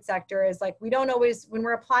private sector is, like, we don't always, when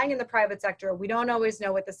we're applying in the private sector, we don't always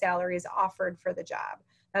know what the salary is offered for the job.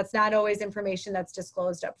 That's not always information that's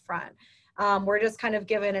disclosed up front. We're just kind of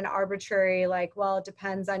given an arbitrary, like, well, it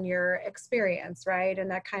depends on your experience, right? And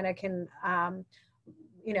that kind of can,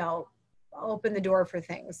 open the door for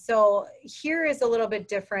things. So here is a little bit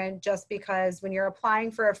different, just because when you're applying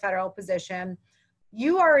for a federal position,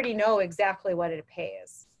 you already know exactly what it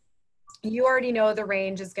pays. You already know the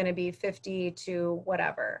range is going to be 50 to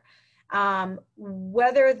whatever.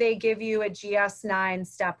 Whether they give you a GS-9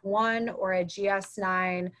 step 1 or a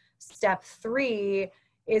GS-9 step 3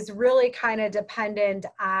 is really kind of dependent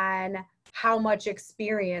on how much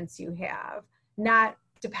experience you have, not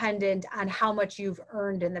dependent on how much you've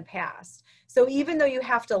earned in the past. So even though you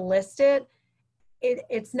have to list it,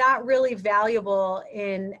 it's not really valuable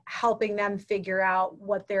in helping them figure out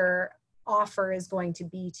what their offer is going to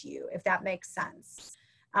be to you, if that makes sense.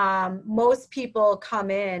 Most people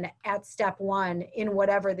come in at step 1 in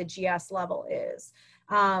whatever the GS level is.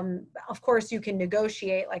 Of course, you can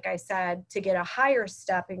negotiate, like I said, to get a higher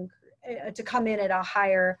step and to come in at a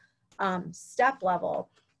higher step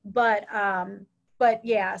level. But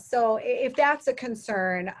yeah, so if that's a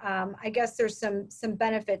concern, I guess there's some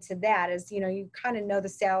benefit to that, is, you kind of know the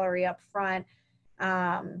salary up front,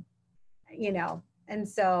 and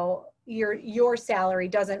so your salary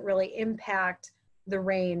doesn't really impact the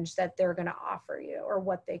range that they're going to offer you or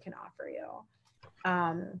what they can offer you.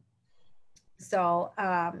 And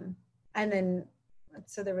then,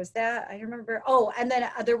 so there was that, I remember. Oh, and then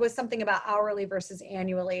there was something about hourly versus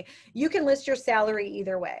annually. You can list your salary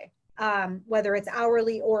either way, whether it's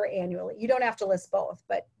hourly or annually. You don't have to list both,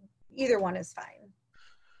 but either one is fine.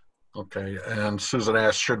 Okay. And Susan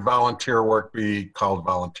asked, should volunteer work be called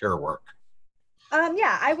volunteer work?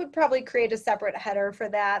 Yeah, I would probably create a separate header for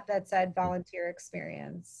that said volunteer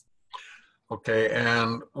experience. Okay,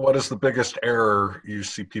 and what is the biggest error you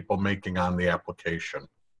see people making on the application?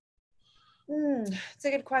 It's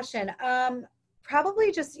a good question.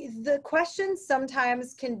 Probably just the questions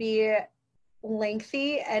sometimes can be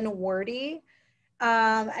lengthy and wordy.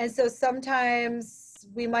 And so sometimes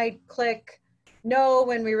we might click no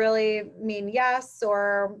when we really mean yes,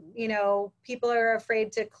 or, people are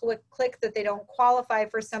afraid to click that they don't qualify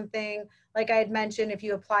for something. Like I had mentioned, if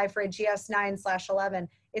you apply for a GS-9/11,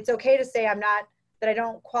 it's okay to say that I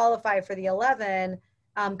don't qualify for the 11,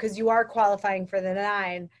 because you are qualifying for the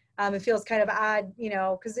 9. It feels kind of odd,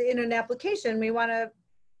 because in an application, we want to,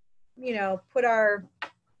 put our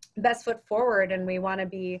best foot forward, and we want to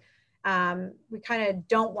be, we kind of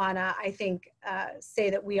don't want to, I think, say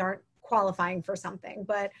that we aren't qualifying for something,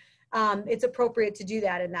 but it's appropriate to do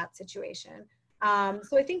that in that situation.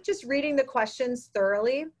 So I think just reading the questions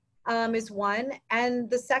thoroughly is one. And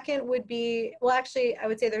the second would be, well, actually, I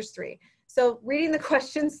would say there's 3. So reading the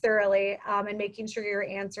questions thoroughly and making sure you're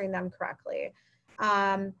answering them correctly.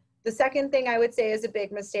 The second thing I would say is a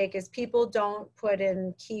big mistake is people don't put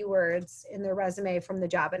in keywords in their resume from the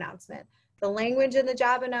job announcement. The language in the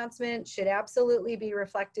job announcement should absolutely be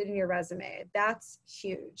reflected in your resume. That's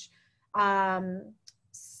huge, because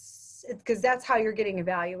that's how you're getting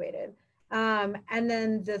evaluated. And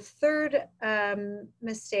then the third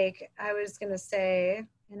mistake I was going to say,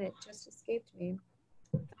 and it just escaped me.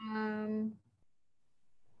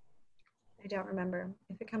 I don't remember.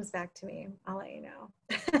 If it comes back to me, I'll let you know.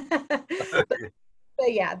 but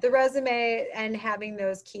yeah, the resume and having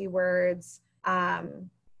those keywords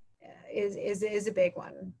is a big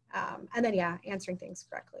one. And then, yeah, answering things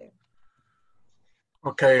correctly.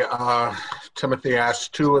 Okay, Timothy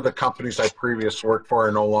asked, 2 of the companies I previously worked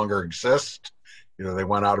for no longer exist. Either they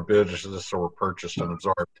went out of business or were purchased and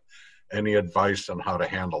absorbed. Any advice on how to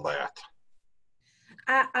handle that?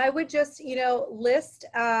 I would just, list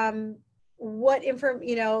what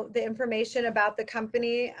the information about the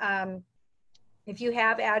company. If you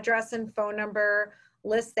have address and phone number,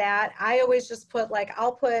 list that. I always just put,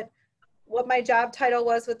 I'll put what my job title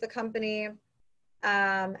was with the company,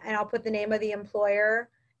 and I'll put the name of the employer,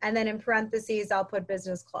 and then in parentheses, I'll put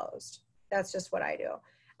business closed. That's just what I do.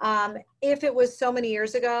 If it was so many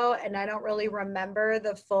years ago and I don't really remember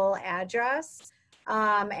the full address,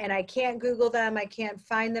 and I can't Google them, I can't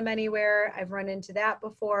find them anywhere, I've run into that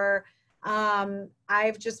before,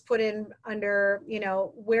 I've just put in under,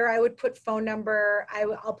 where I would put phone number.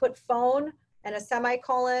 I'll put phone and a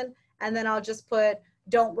semicolon, and then I'll just put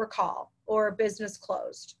don't recall or business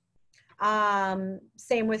closed.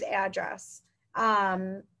 Same with address.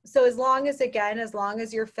 So as long as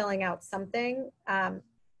you're filling out something,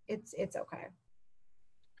 it's okay.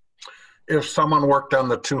 If someone worked on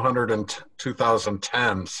the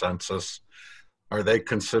 2010 census, are they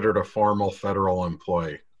considered a formal federal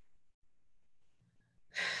employee?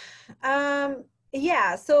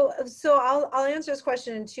 Yeah, so I'll answer this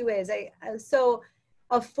question in two ways.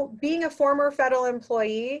 Being a former federal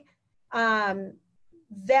employee,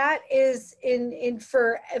 that is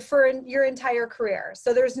for your entire career.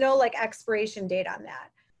 So there's no like expiration date on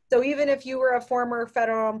that. So even if you were a former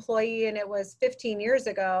federal employee and it was 15 years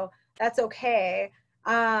ago, that's okay.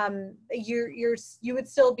 You would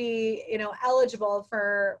still be, eligible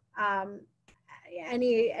for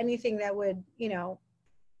anything that would,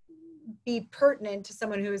 be pertinent to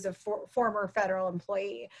someone who is a former federal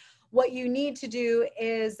employee. What you need to do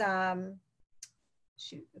is,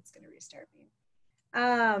 shoot, it's going to restart me.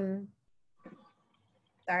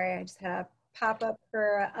 Sorry, I just had a pop up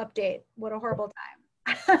for update. What a horrible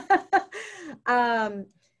time.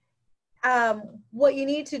 What you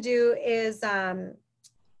need to do is have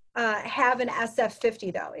an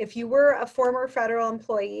SF50 though. If you were a former federal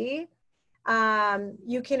employee,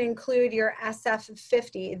 you can include your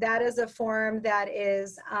SF50. That is a form that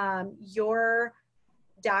is your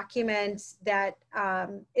document that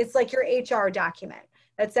it's like your HR document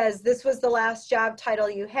that says this was the last job title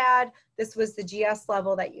you had, this was the GS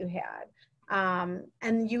level that you had,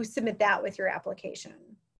 and you submit that with your application.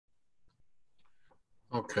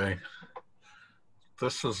 Okay.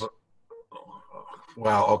 This is,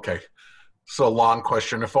 well, okay. So long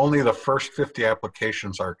question. If only the first 50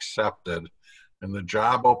 applications are accepted and the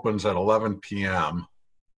job opens at 11 p.m.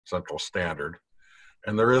 Central Standard,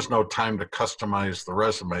 and there is no time to customize the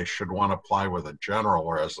resume, should one apply with a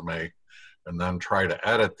general resume and then try to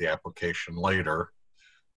edit the application later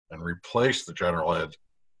and replace the general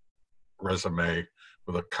resume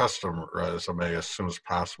with a custom resume as soon as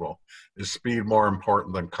possible? Is speed more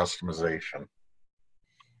important than customization?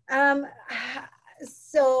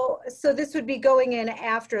 So this would be going in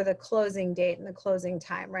after the closing date and the closing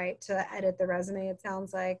time, right? To edit the resume, it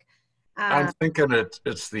sounds like. I'm thinking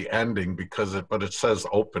it's the ending but it says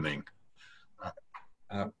opening.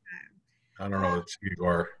 I don't know, it's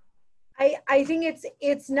Igor. I think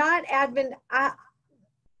it's not admin. I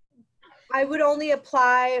would only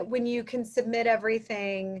apply when you can submit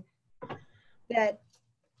everything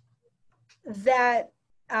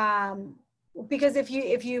because if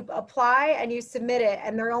you apply and you submit it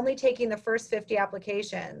and they're only taking the first 50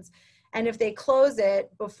 applications, and if they close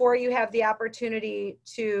it before you have the opportunity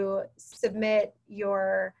to submit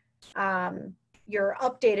your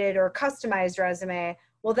updated or customized resume,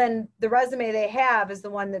 well then the resume they have is the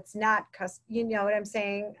one that's not you know what I'm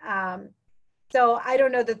saying? So I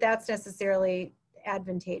don't know that that's necessarily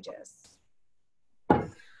advantageous.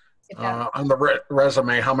 On the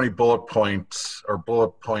resume, how many bullet points or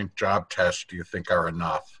bullet point job tests do you think are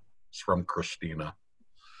enough? It's from Christina.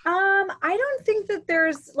 I don't think that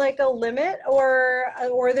there's like a limit or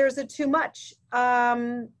there's a too much.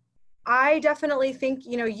 I definitely think,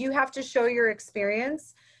 you have to show your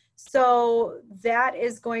experience. So that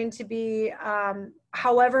is going to be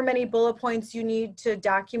however many bullet points you need to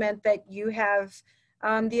document that you have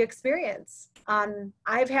the experience.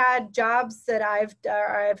 I've had jobs that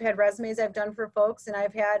I've had resumes I've done for folks, and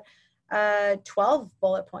I've had 12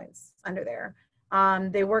 bullet points under there.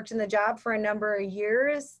 They worked in the job for a number of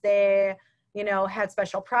years. They, had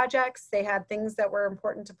special projects. They had things that were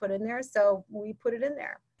important to put in there. So we put it in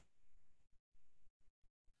there.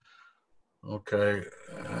 Okay.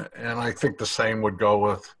 And I think the same would go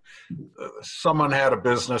with someone had a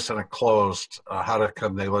business and it closed.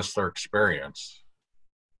 Can they list their experience?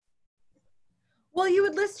 Well, you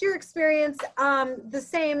would list your experience the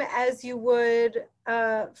same as you would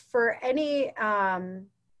for any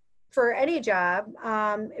job.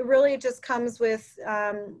 It really just comes with,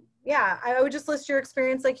 I would just list your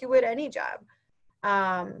experience like you would any job.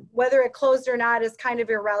 Whether it closed or not is kind of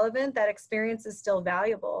irrelevant. That experience is still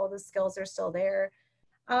valuable. The skills are still there.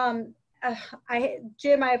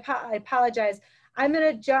 Jim, I apologize. I'm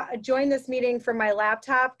going to join this meeting from my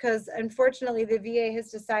laptop because unfortunately the VA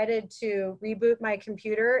has decided to reboot my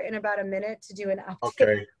computer in about a minute to do an update.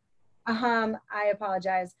 Okay. I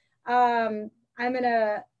apologize. I'm going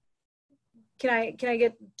to, can I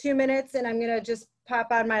get 2 minutes and I'm going to just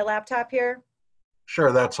pop on my laptop here?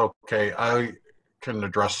 Sure, that's okay. I can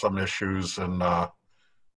address some issues and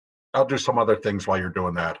I'll do some other things while you're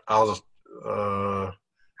doing that. I'll just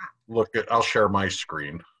I'll share my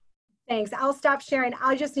screen. Thanks. I'll stop sharing.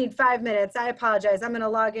 I just need 5 minutes. I apologize. I'm going to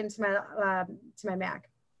log into my Mac.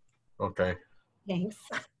 Okay. Thanks.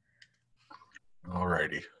 All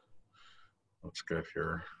righty. Let's get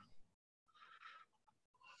here.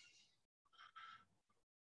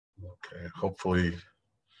 Okay, hopefully.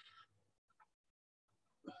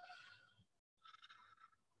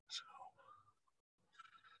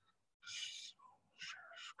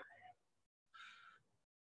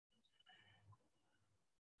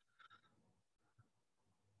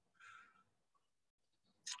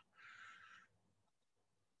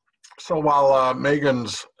 So while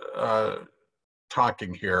Megan's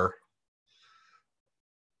talking here,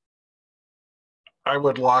 I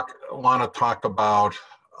would want to talk about,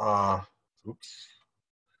 oops.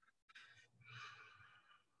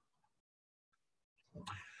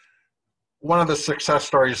 One of the success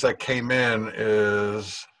stories that came in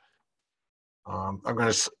is, I'm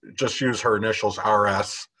going to just use her initials,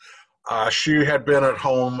 RS. She had been at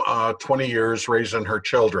home 20 years raising her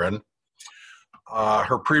children.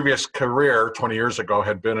 Her previous career 20 years ago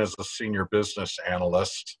had been as a senior business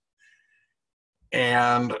analyst.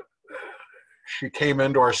 And she came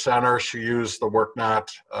into our center. She used the WorkNot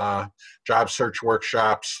job search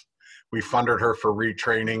workshops. We funded her for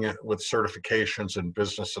retraining with certifications in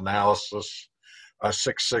business analysis,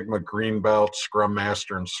 Six Sigma Green Belt, Scrum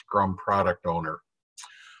Master, and Scrum Product Owner.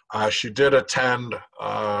 She did attend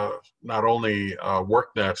not only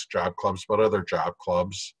WorkNet's job clubs, but other job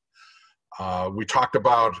clubs. We talked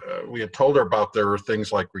about, we had told her about there were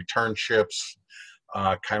things like returnships,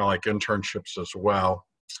 kind of like internships as well,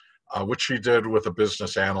 which she did with a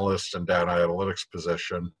business analyst and data analytics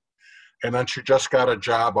position. And then she just got a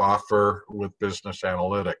job offer with business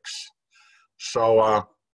analytics. So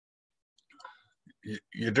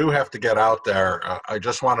you do have to get out there. I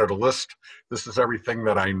just wanted to list, this is everything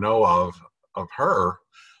that I know of her,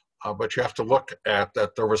 but you have to look at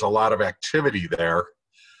that there was a lot of activity there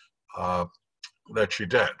that she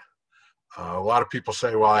did. A lot of people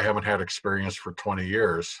say, well, I haven't had experience for 20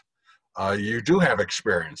 years. You do have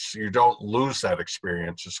experience. You don't lose that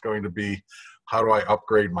experience. It's going to be, how do I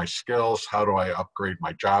upgrade my skills? How do I upgrade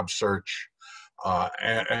my job search?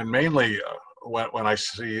 And mainly when I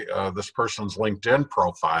see this person's LinkedIn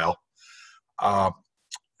profile,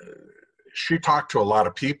 she talked to a lot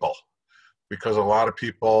of people because a lot of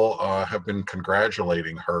people have been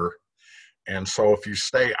congratulating her. And so if you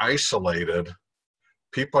stay isolated,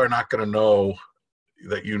 people are not going to know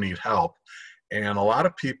that you need help. And a lot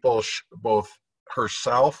of people, both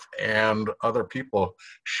herself and other people,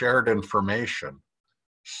 shared information.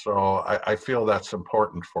 So I feel that's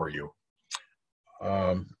important for you.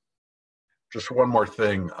 Just one more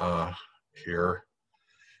thing here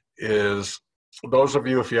is, those of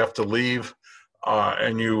you, if you have to leave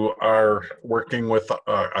and you are working with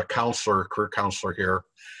a counselor, career counselor here,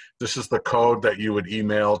 this is the code that you would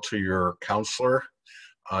email to your counselor,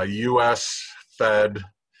 US Fed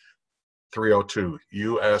 302,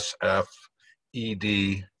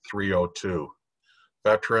 USFED 302.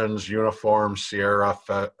 Veterans Uniform Sierra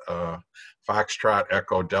Foxtrot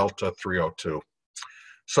Echo Delta 302.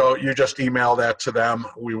 So you just email that to them.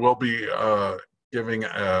 We will be giving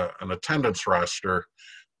an attendance roster,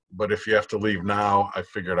 but if you have to leave now, I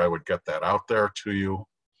figured I would get that out there to you.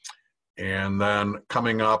 And then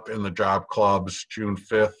coming up in the job clubs, June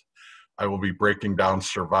 5th, I will be breaking down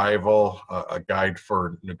Survival, a guide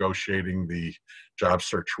for negotiating the job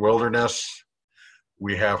search wilderness.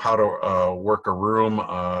 We have How to Work a Room,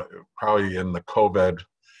 probably in the COVID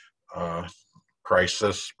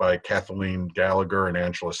crisis, by Kathleen Gallagher and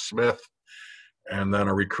Angela Smith. And then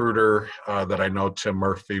a recruiter that I know, Tim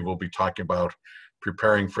Murphy, will be talking about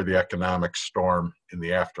preparing for the economic storm in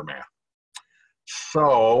the aftermath.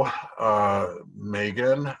 So,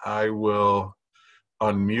 Megan, I will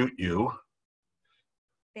unmute you.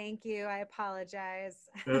 Thank you. I apologize.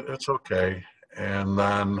 It's okay. And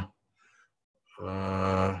then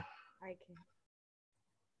I can.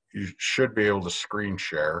 you should be able to screen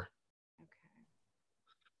share. Okay.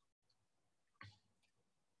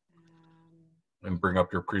 And bring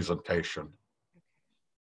up your presentation. Okay.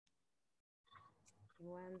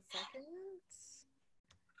 1 second.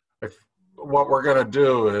 What we're going to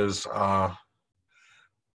do is, while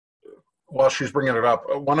she's bringing it up,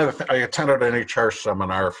 I attended an HR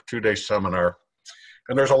seminar, a 2-day seminar,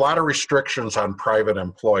 and there's a lot of restrictions on private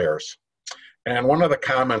employers. And one of the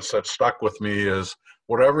comments that stuck with me is,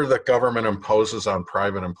 whatever the government imposes on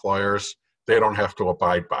private employers, they don't have to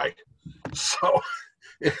abide by. So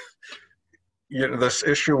you know, this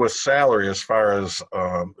issue with salary as far as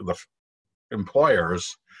the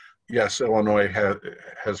employers, yes, Illinois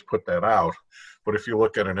has put that out. But if you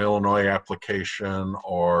look at an Illinois application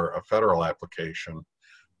or a federal application,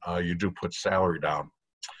 you do put salary down.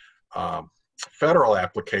 Federal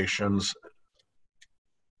applications,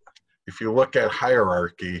 if you look at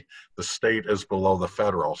hierarchy, the state is below the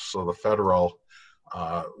federal. So the federal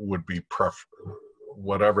would be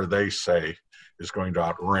whatever they say is going to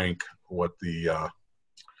outrank what the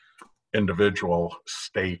individual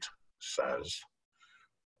state says.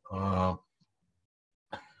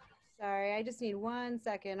 Sorry, I just need 1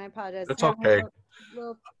 second. I apologize. It's okay.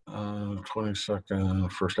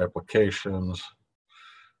 22nd, first applications.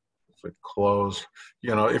 If it close,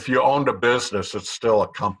 you know, if you owned a business, it's still a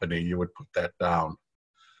company. You would put that down.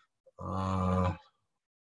 Okay,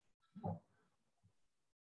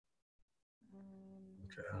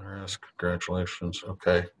 congratulations.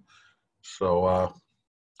 Okay, so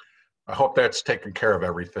I hope that's taken care of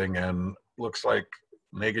everything. And looks like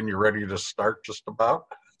Megan, you're ready to start just about.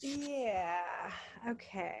 Yeah.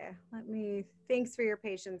 Okay. Thanks for your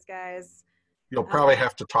patience, guys. You'll probably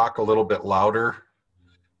have to talk a little bit louder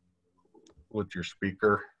with your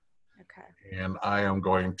speaker. Okay. And I am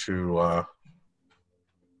going to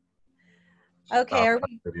okay.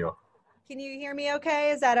 Video. Can you hear me okay?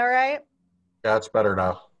 Is that all right? Yeah, it's better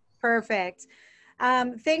now. Perfect.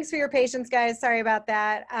 Thanks for your patience, guys. Sorry about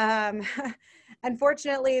that.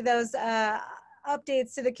 Unfortunately, those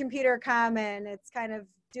updates to the computer come and it's kind of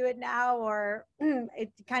do it now or it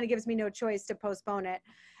kind of gives me no choice to postpone it.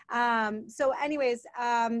 So anyways,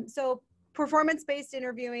 so performance-based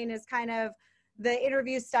interviewing is kind of the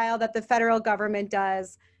interview style that the federal government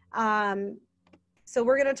does. So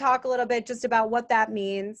we're going to talk a little bit just about what that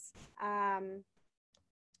means. Let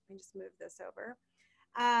me just move this over.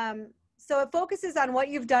 So it focuses on what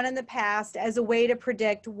you've done in the past as a way to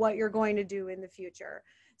predict what you're going to do in the future.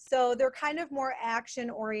 So they're kind of more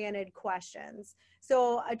action-oriented questions.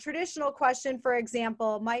 So a traditional question, for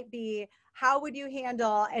example, might be, how would you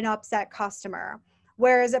handle an upset customer?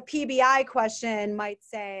 Whereas a PBI question might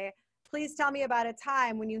say, please tell me about a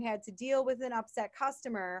time when you had to deal with an upset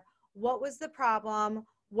customer. What was the problem?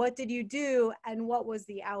 What did you do? And what was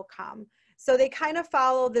the outcome? So they kind of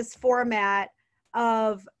follow this format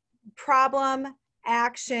of problem,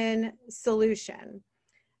 action, solution.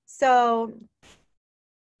 So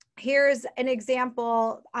here's an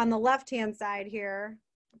example on the left-hand side here.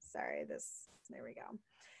 Sorry, there we go.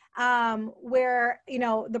 Where, you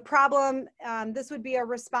know, the problem, this would be a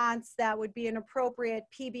response that would be an appropriate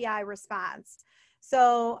PBI response.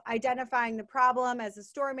 So identifying the problem as a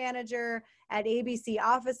store manager at ABC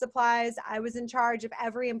Office Supplies, I was in charge of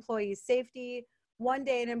every employee's safety. One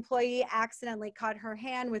day, an employee accidentally cut her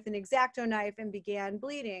hand with an X-Acto knife and began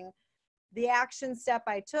bleeding. The action step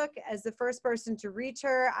I took, as the first person to reach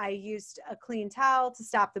her, I used a clean towel to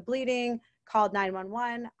stop the bleeding, called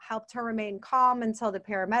 911, helped her remain calm until the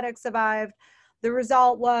paramedics arrived. The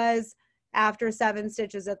result was, after 7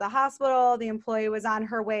 stitches at the hospital, the employee was on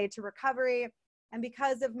her way to recovery. And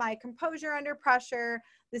because of my composure under pressure,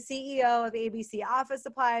 the CEO of ABC Office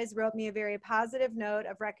Supplies wrote me a very positive note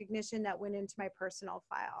of recognition that went into my personal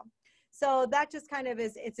file. So that just kind of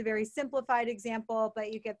is, it's a very simplified example,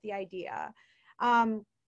 but you get the idea. A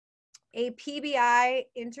PBI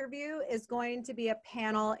interview is going to be a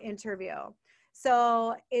panel interview.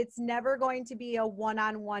 So it's never going to be a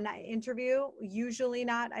one-on-one interview, usually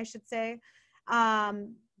not, I should say.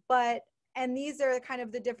 And these are kind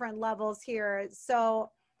of the different levels here.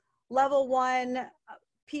 So level 1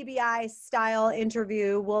 PBI style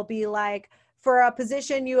interview will be like, for a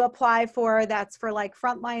position you apply for that's for like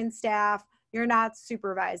frontline staff, you're not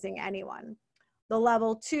supervising anyone. The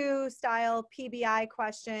level 2 style PBI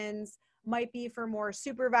questions might be for more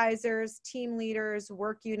supervisors, team leaders,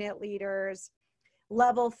 work unit leaders.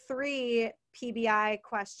 Level 3 PBI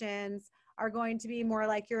questions are going to be more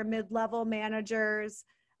like your mid-level managers,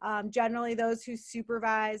 generally those who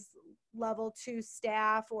supervise level 2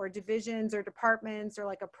 staff or divisions or departments or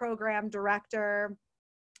like a program director.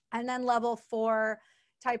 And then level 4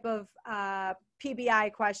 type of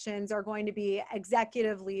PBI questions are going to be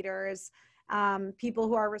executive leaders, people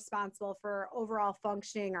who are responsible for overall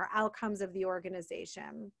functioning or outcomes of the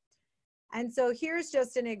organization. And so here's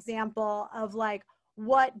just an example of like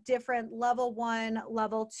what different level 1,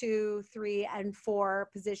 level 2, 3, and 4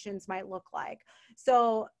 positions might look like.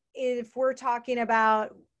 So if we're talking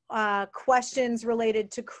about questions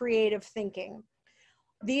related to creative thinking,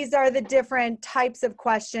 these are the different types of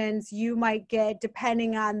questions you might get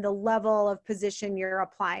depending on the level of position you're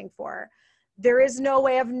applying for. There is no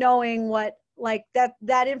way of knowing what like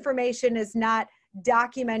that information is not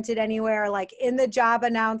documented anywhere, like in the job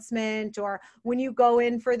announcement, or when you go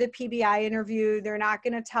in for the PBI interview, they're not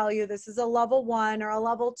going to tell you this is a level 1 or a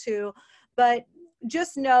level 2. But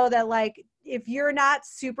just know that, like, if you're not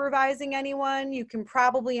supervising anyone, you can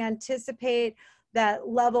probably anticipate that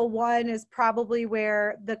level 1 is probably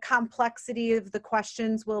where the complexity of the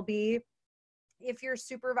questions will be. If you're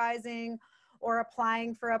supervising or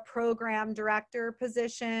applying for a program director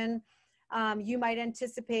position, you might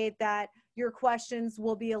anticipate that your questions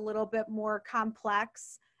will be a little bit more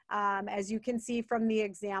complex. As you can see from the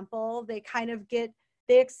example, they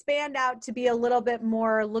expand out to be a little bit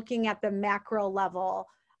more looking at the macro level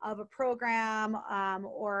of a program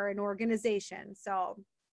or an organization. So,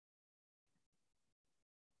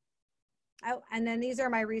 oh, and then these are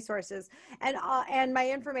my resources, and my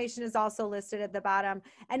information is also listed at the bottom.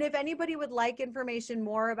 And if anybody would like information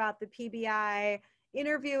more about the PBI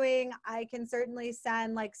interviewing, I can certainly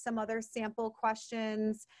send like some other sample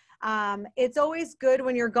questions. It's always good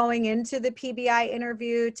when you're going into the PBI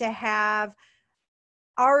interview to have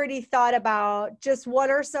already thought about just what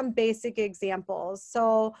are some basic examples.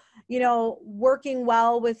 So, you know, working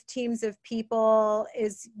well with teams of people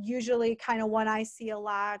is usually kind of one I see a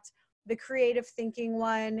lot. The creative thinking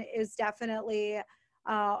one is definitely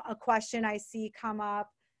a question I see come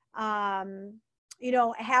up. You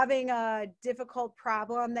know, having a difficult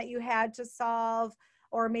problem that you had to solve,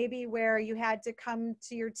 or maybe where you had to come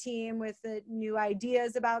to your team with new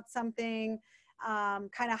ideas about something,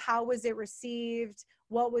 kind of how was it received?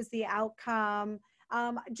 What was the outcome?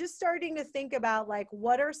 Just starting to think about, like,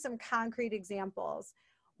 what are some concrete examples?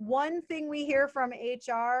 One thing we hear from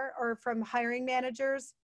HR or from hiring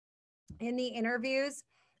managers in the interviews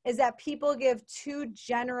is that people give too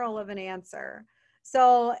general of an answer.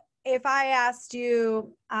 So if I asked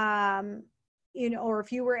you, you know, or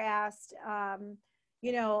if you were asked,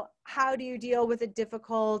 you know, how do you deal with a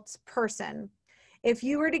difficult person? If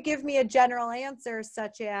you were to give me a general answer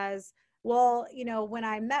such as, well, you know, when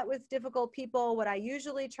I met with difficult people, what I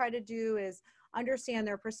usually try to do is understand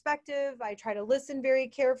their perspective. I try to listen very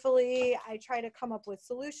carefully. I try to come up with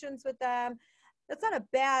solutions with them. That's not a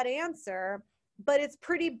bad answer, but it's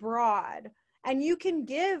pretty broad. And you can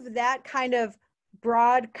give that kind of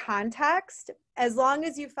broad context as long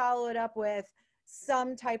as you follow it up with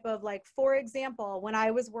some type of, like, for example, when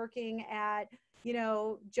I was working at, you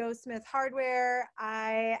know, Joe Smith Hardware,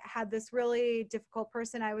 I had this really difficult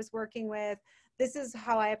person I was working with. This is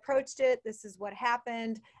how I approached it. This is what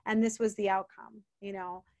happened. And this was the outcome, you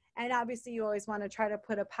know. And obviously you always want to try to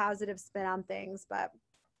put a positive spin on things, but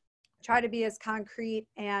try to be as concrete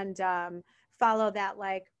and follow that,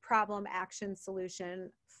 like, problem, action,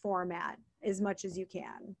 solution format as much as you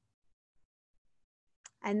can.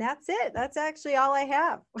 And that's it. That's actually all I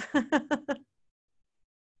have.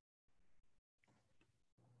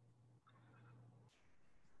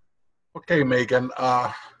 Okay, Megan.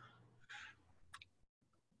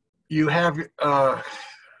 You have,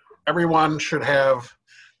 everyone should have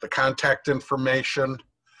the contact information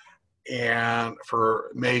and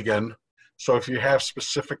for Megan. So if you have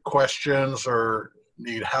specific questions or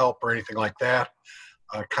need help or anything like that,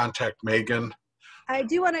 contact Megan. I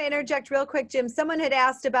do want to interject real quick, Jim. Someone had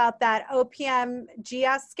asked about that OPM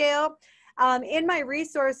GS scale. In my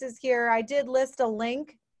resources here, I did list a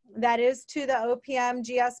link that is to the OPM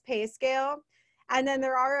GS pay scale. And then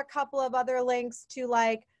there are a couple of other links to,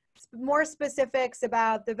 like, more specifics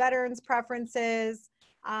about the veterans' preferences,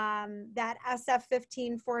 that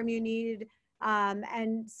SF-15 form you need,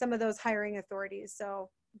 and some of those hiring authorities. So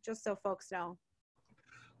just so folks know.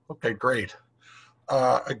 Okay, great.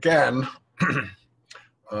 Again,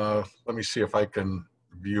 let me see if I can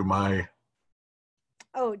view my.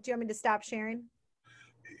 Oh, do you want me to stop sharing?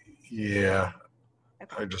 Yeah,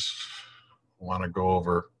 Okay. I just want to go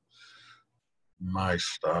over my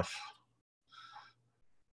stuff.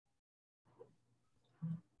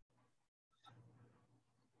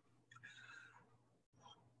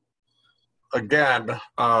 Again,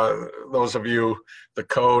 those of you, the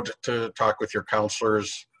code to talk with your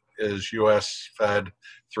counselors is US Fed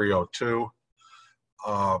 302.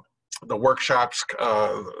 The workshops,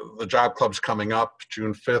 the job club's coming up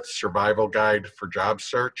June 5th, survival guide for job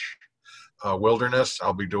search. Wilderness,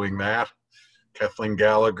 I'll be doing that. Kathleen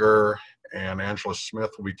Gallagher and Angela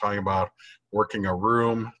Smith will be talking about working a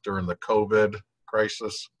room during the COVID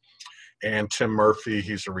crisis. And Tim Murphy,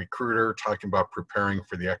 he's a recruiter, talking about preparing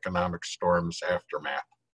for the economic storm's aftermath.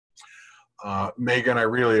 Megan, I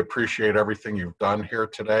really appreciate everything you've done here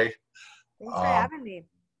today. Thanks for having me.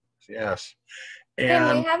 Yes. Tim,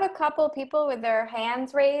 we And have a couple people with their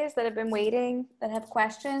hands raised that have been waiting, that have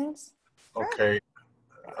questions. Okay.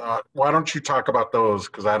 Why don't you talk about those?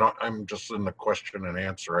 Because I'm just in the question and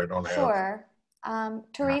answer. I don't have. Sure.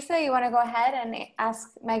 Teresa, you want to go ahead and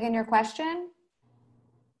ask Megan your question?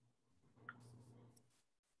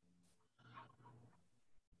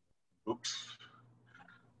 Oops.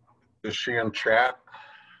 Is she in chat?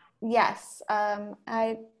 Yes.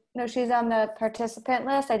 I know she's on the participant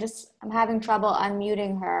list. I'm having trouble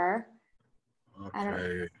unmuting her.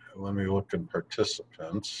 Okay. Let me look in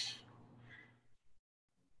participants.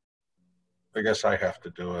 I guess I have to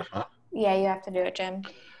do it, huh? Yeah, you have to do it, Jim.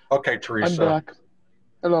 Okay, Teresa. I'm back.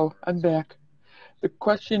 Hello, I'm back. The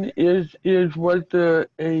question is was there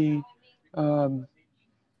a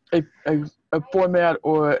format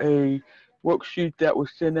or a worksheet that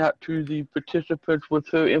was sent out to the participants with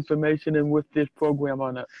her information and with this program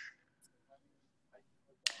on it?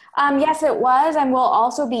 Yes, it was, and we'll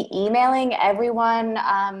also be emailing everyone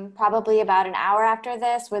probably about an hour after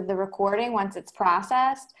this with the recording once it's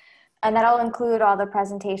processed. And that'll include all the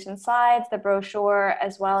presentation slides, the brochure,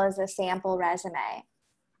 as well as a sample resume.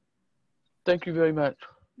 Thank you very much.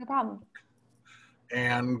 No problem.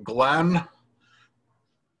 And Glenn?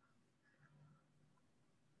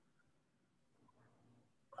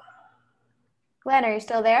 Glenn, are you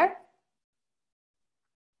still there?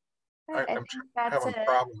 I'm think that's having it.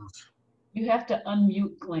 problems. You have to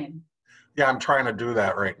unmute Glenn. Yeah, I'm trying to do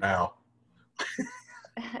that right now.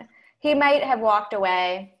 He might have walked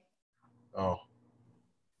away. Oh.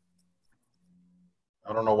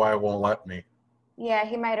 I don't know why it won't let me. Yeah,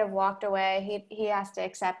 he might have walked away. He has to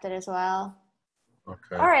accept it as well.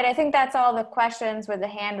 Okay. All right, I think that's all the questions with the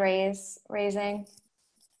hand raising.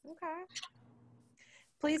 Okay.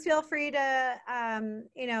 Please feel free to,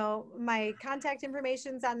 my contact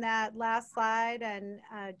information's on that last slide, and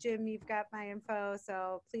Jim, you've got my info,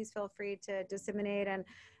 so please feel free to disseminate, and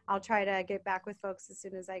I'll try to get back with folks as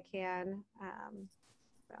soon as I can.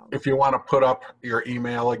 If you want to put up your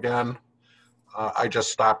email again, I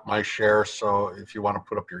just stopped my share, so if you want to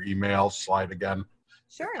put up your email, slide again.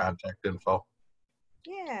 Sure. Contact info.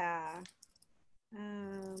 Yeah. Give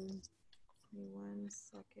me 1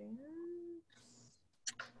 second.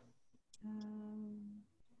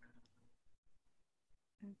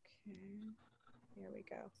 Okay. Here we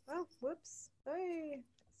go. Oh, whoops. Hey,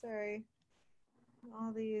 sorry.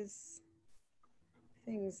 All these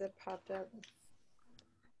things that popped up.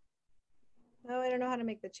 Oh, I don't know how to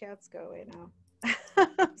make the chats go away now.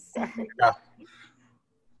 Sorry. Yeah.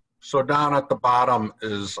 So down at the bottom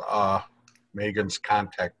is Megan's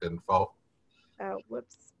contact info. Oh,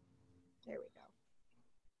 whoops. There we go.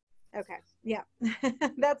 Okay. Yeah.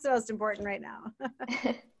 That's the most important right now.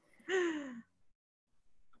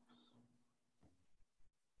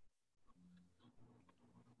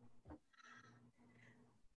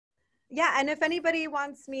 Yeah, and if anybody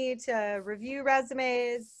wants me to review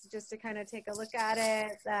resumes, just to kind of take a look at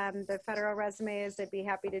it, the federal resumes, I'd be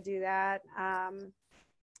happy to do that. Or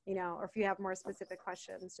if you have more specific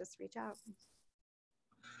questions, just reach out.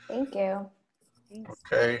 Thank you. Thanks.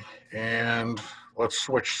 Okay, and let's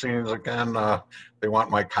switch scenes again. They want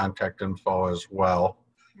my contact info as well.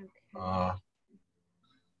 Okay.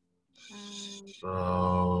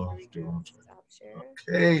 So, Stop share.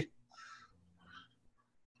 okay.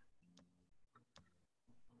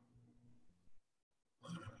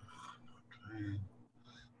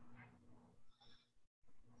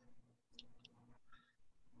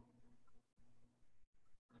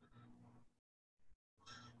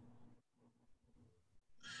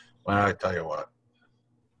 Well, I tell you what.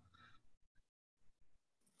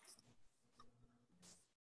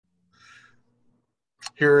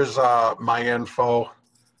 Here's my info.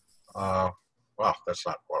 Well, that's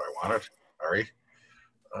not what I wanted. Sorry.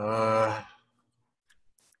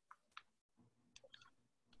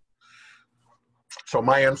 So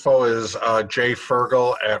my info is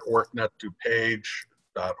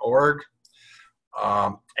jfergal@worknet2page.org.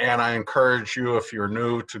 And I encourage you, if you're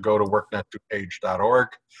new, to go to worknet2page.org.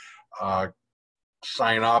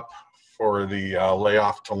 Sign up for the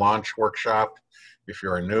Layoff to Launch workshop if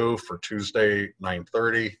you're new for Tuesday,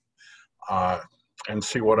 9:30, and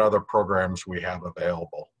see what other programs we have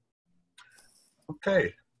available.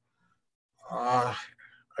 Okay. I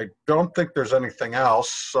don't think there's anything else,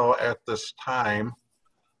 so at this time,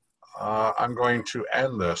 I'm going to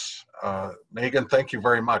end this. Megan, thank you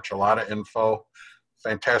very much. A lot of info,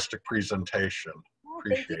 fantastic presentation.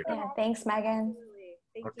 Appreciate it. Yeah, thanks, Megan.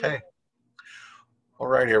 Thank Okay. you. All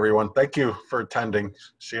righty, everyone. Thank you for attending.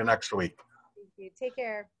 See you next week. Thank you. Take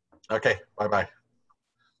care. Okay, bye-bye.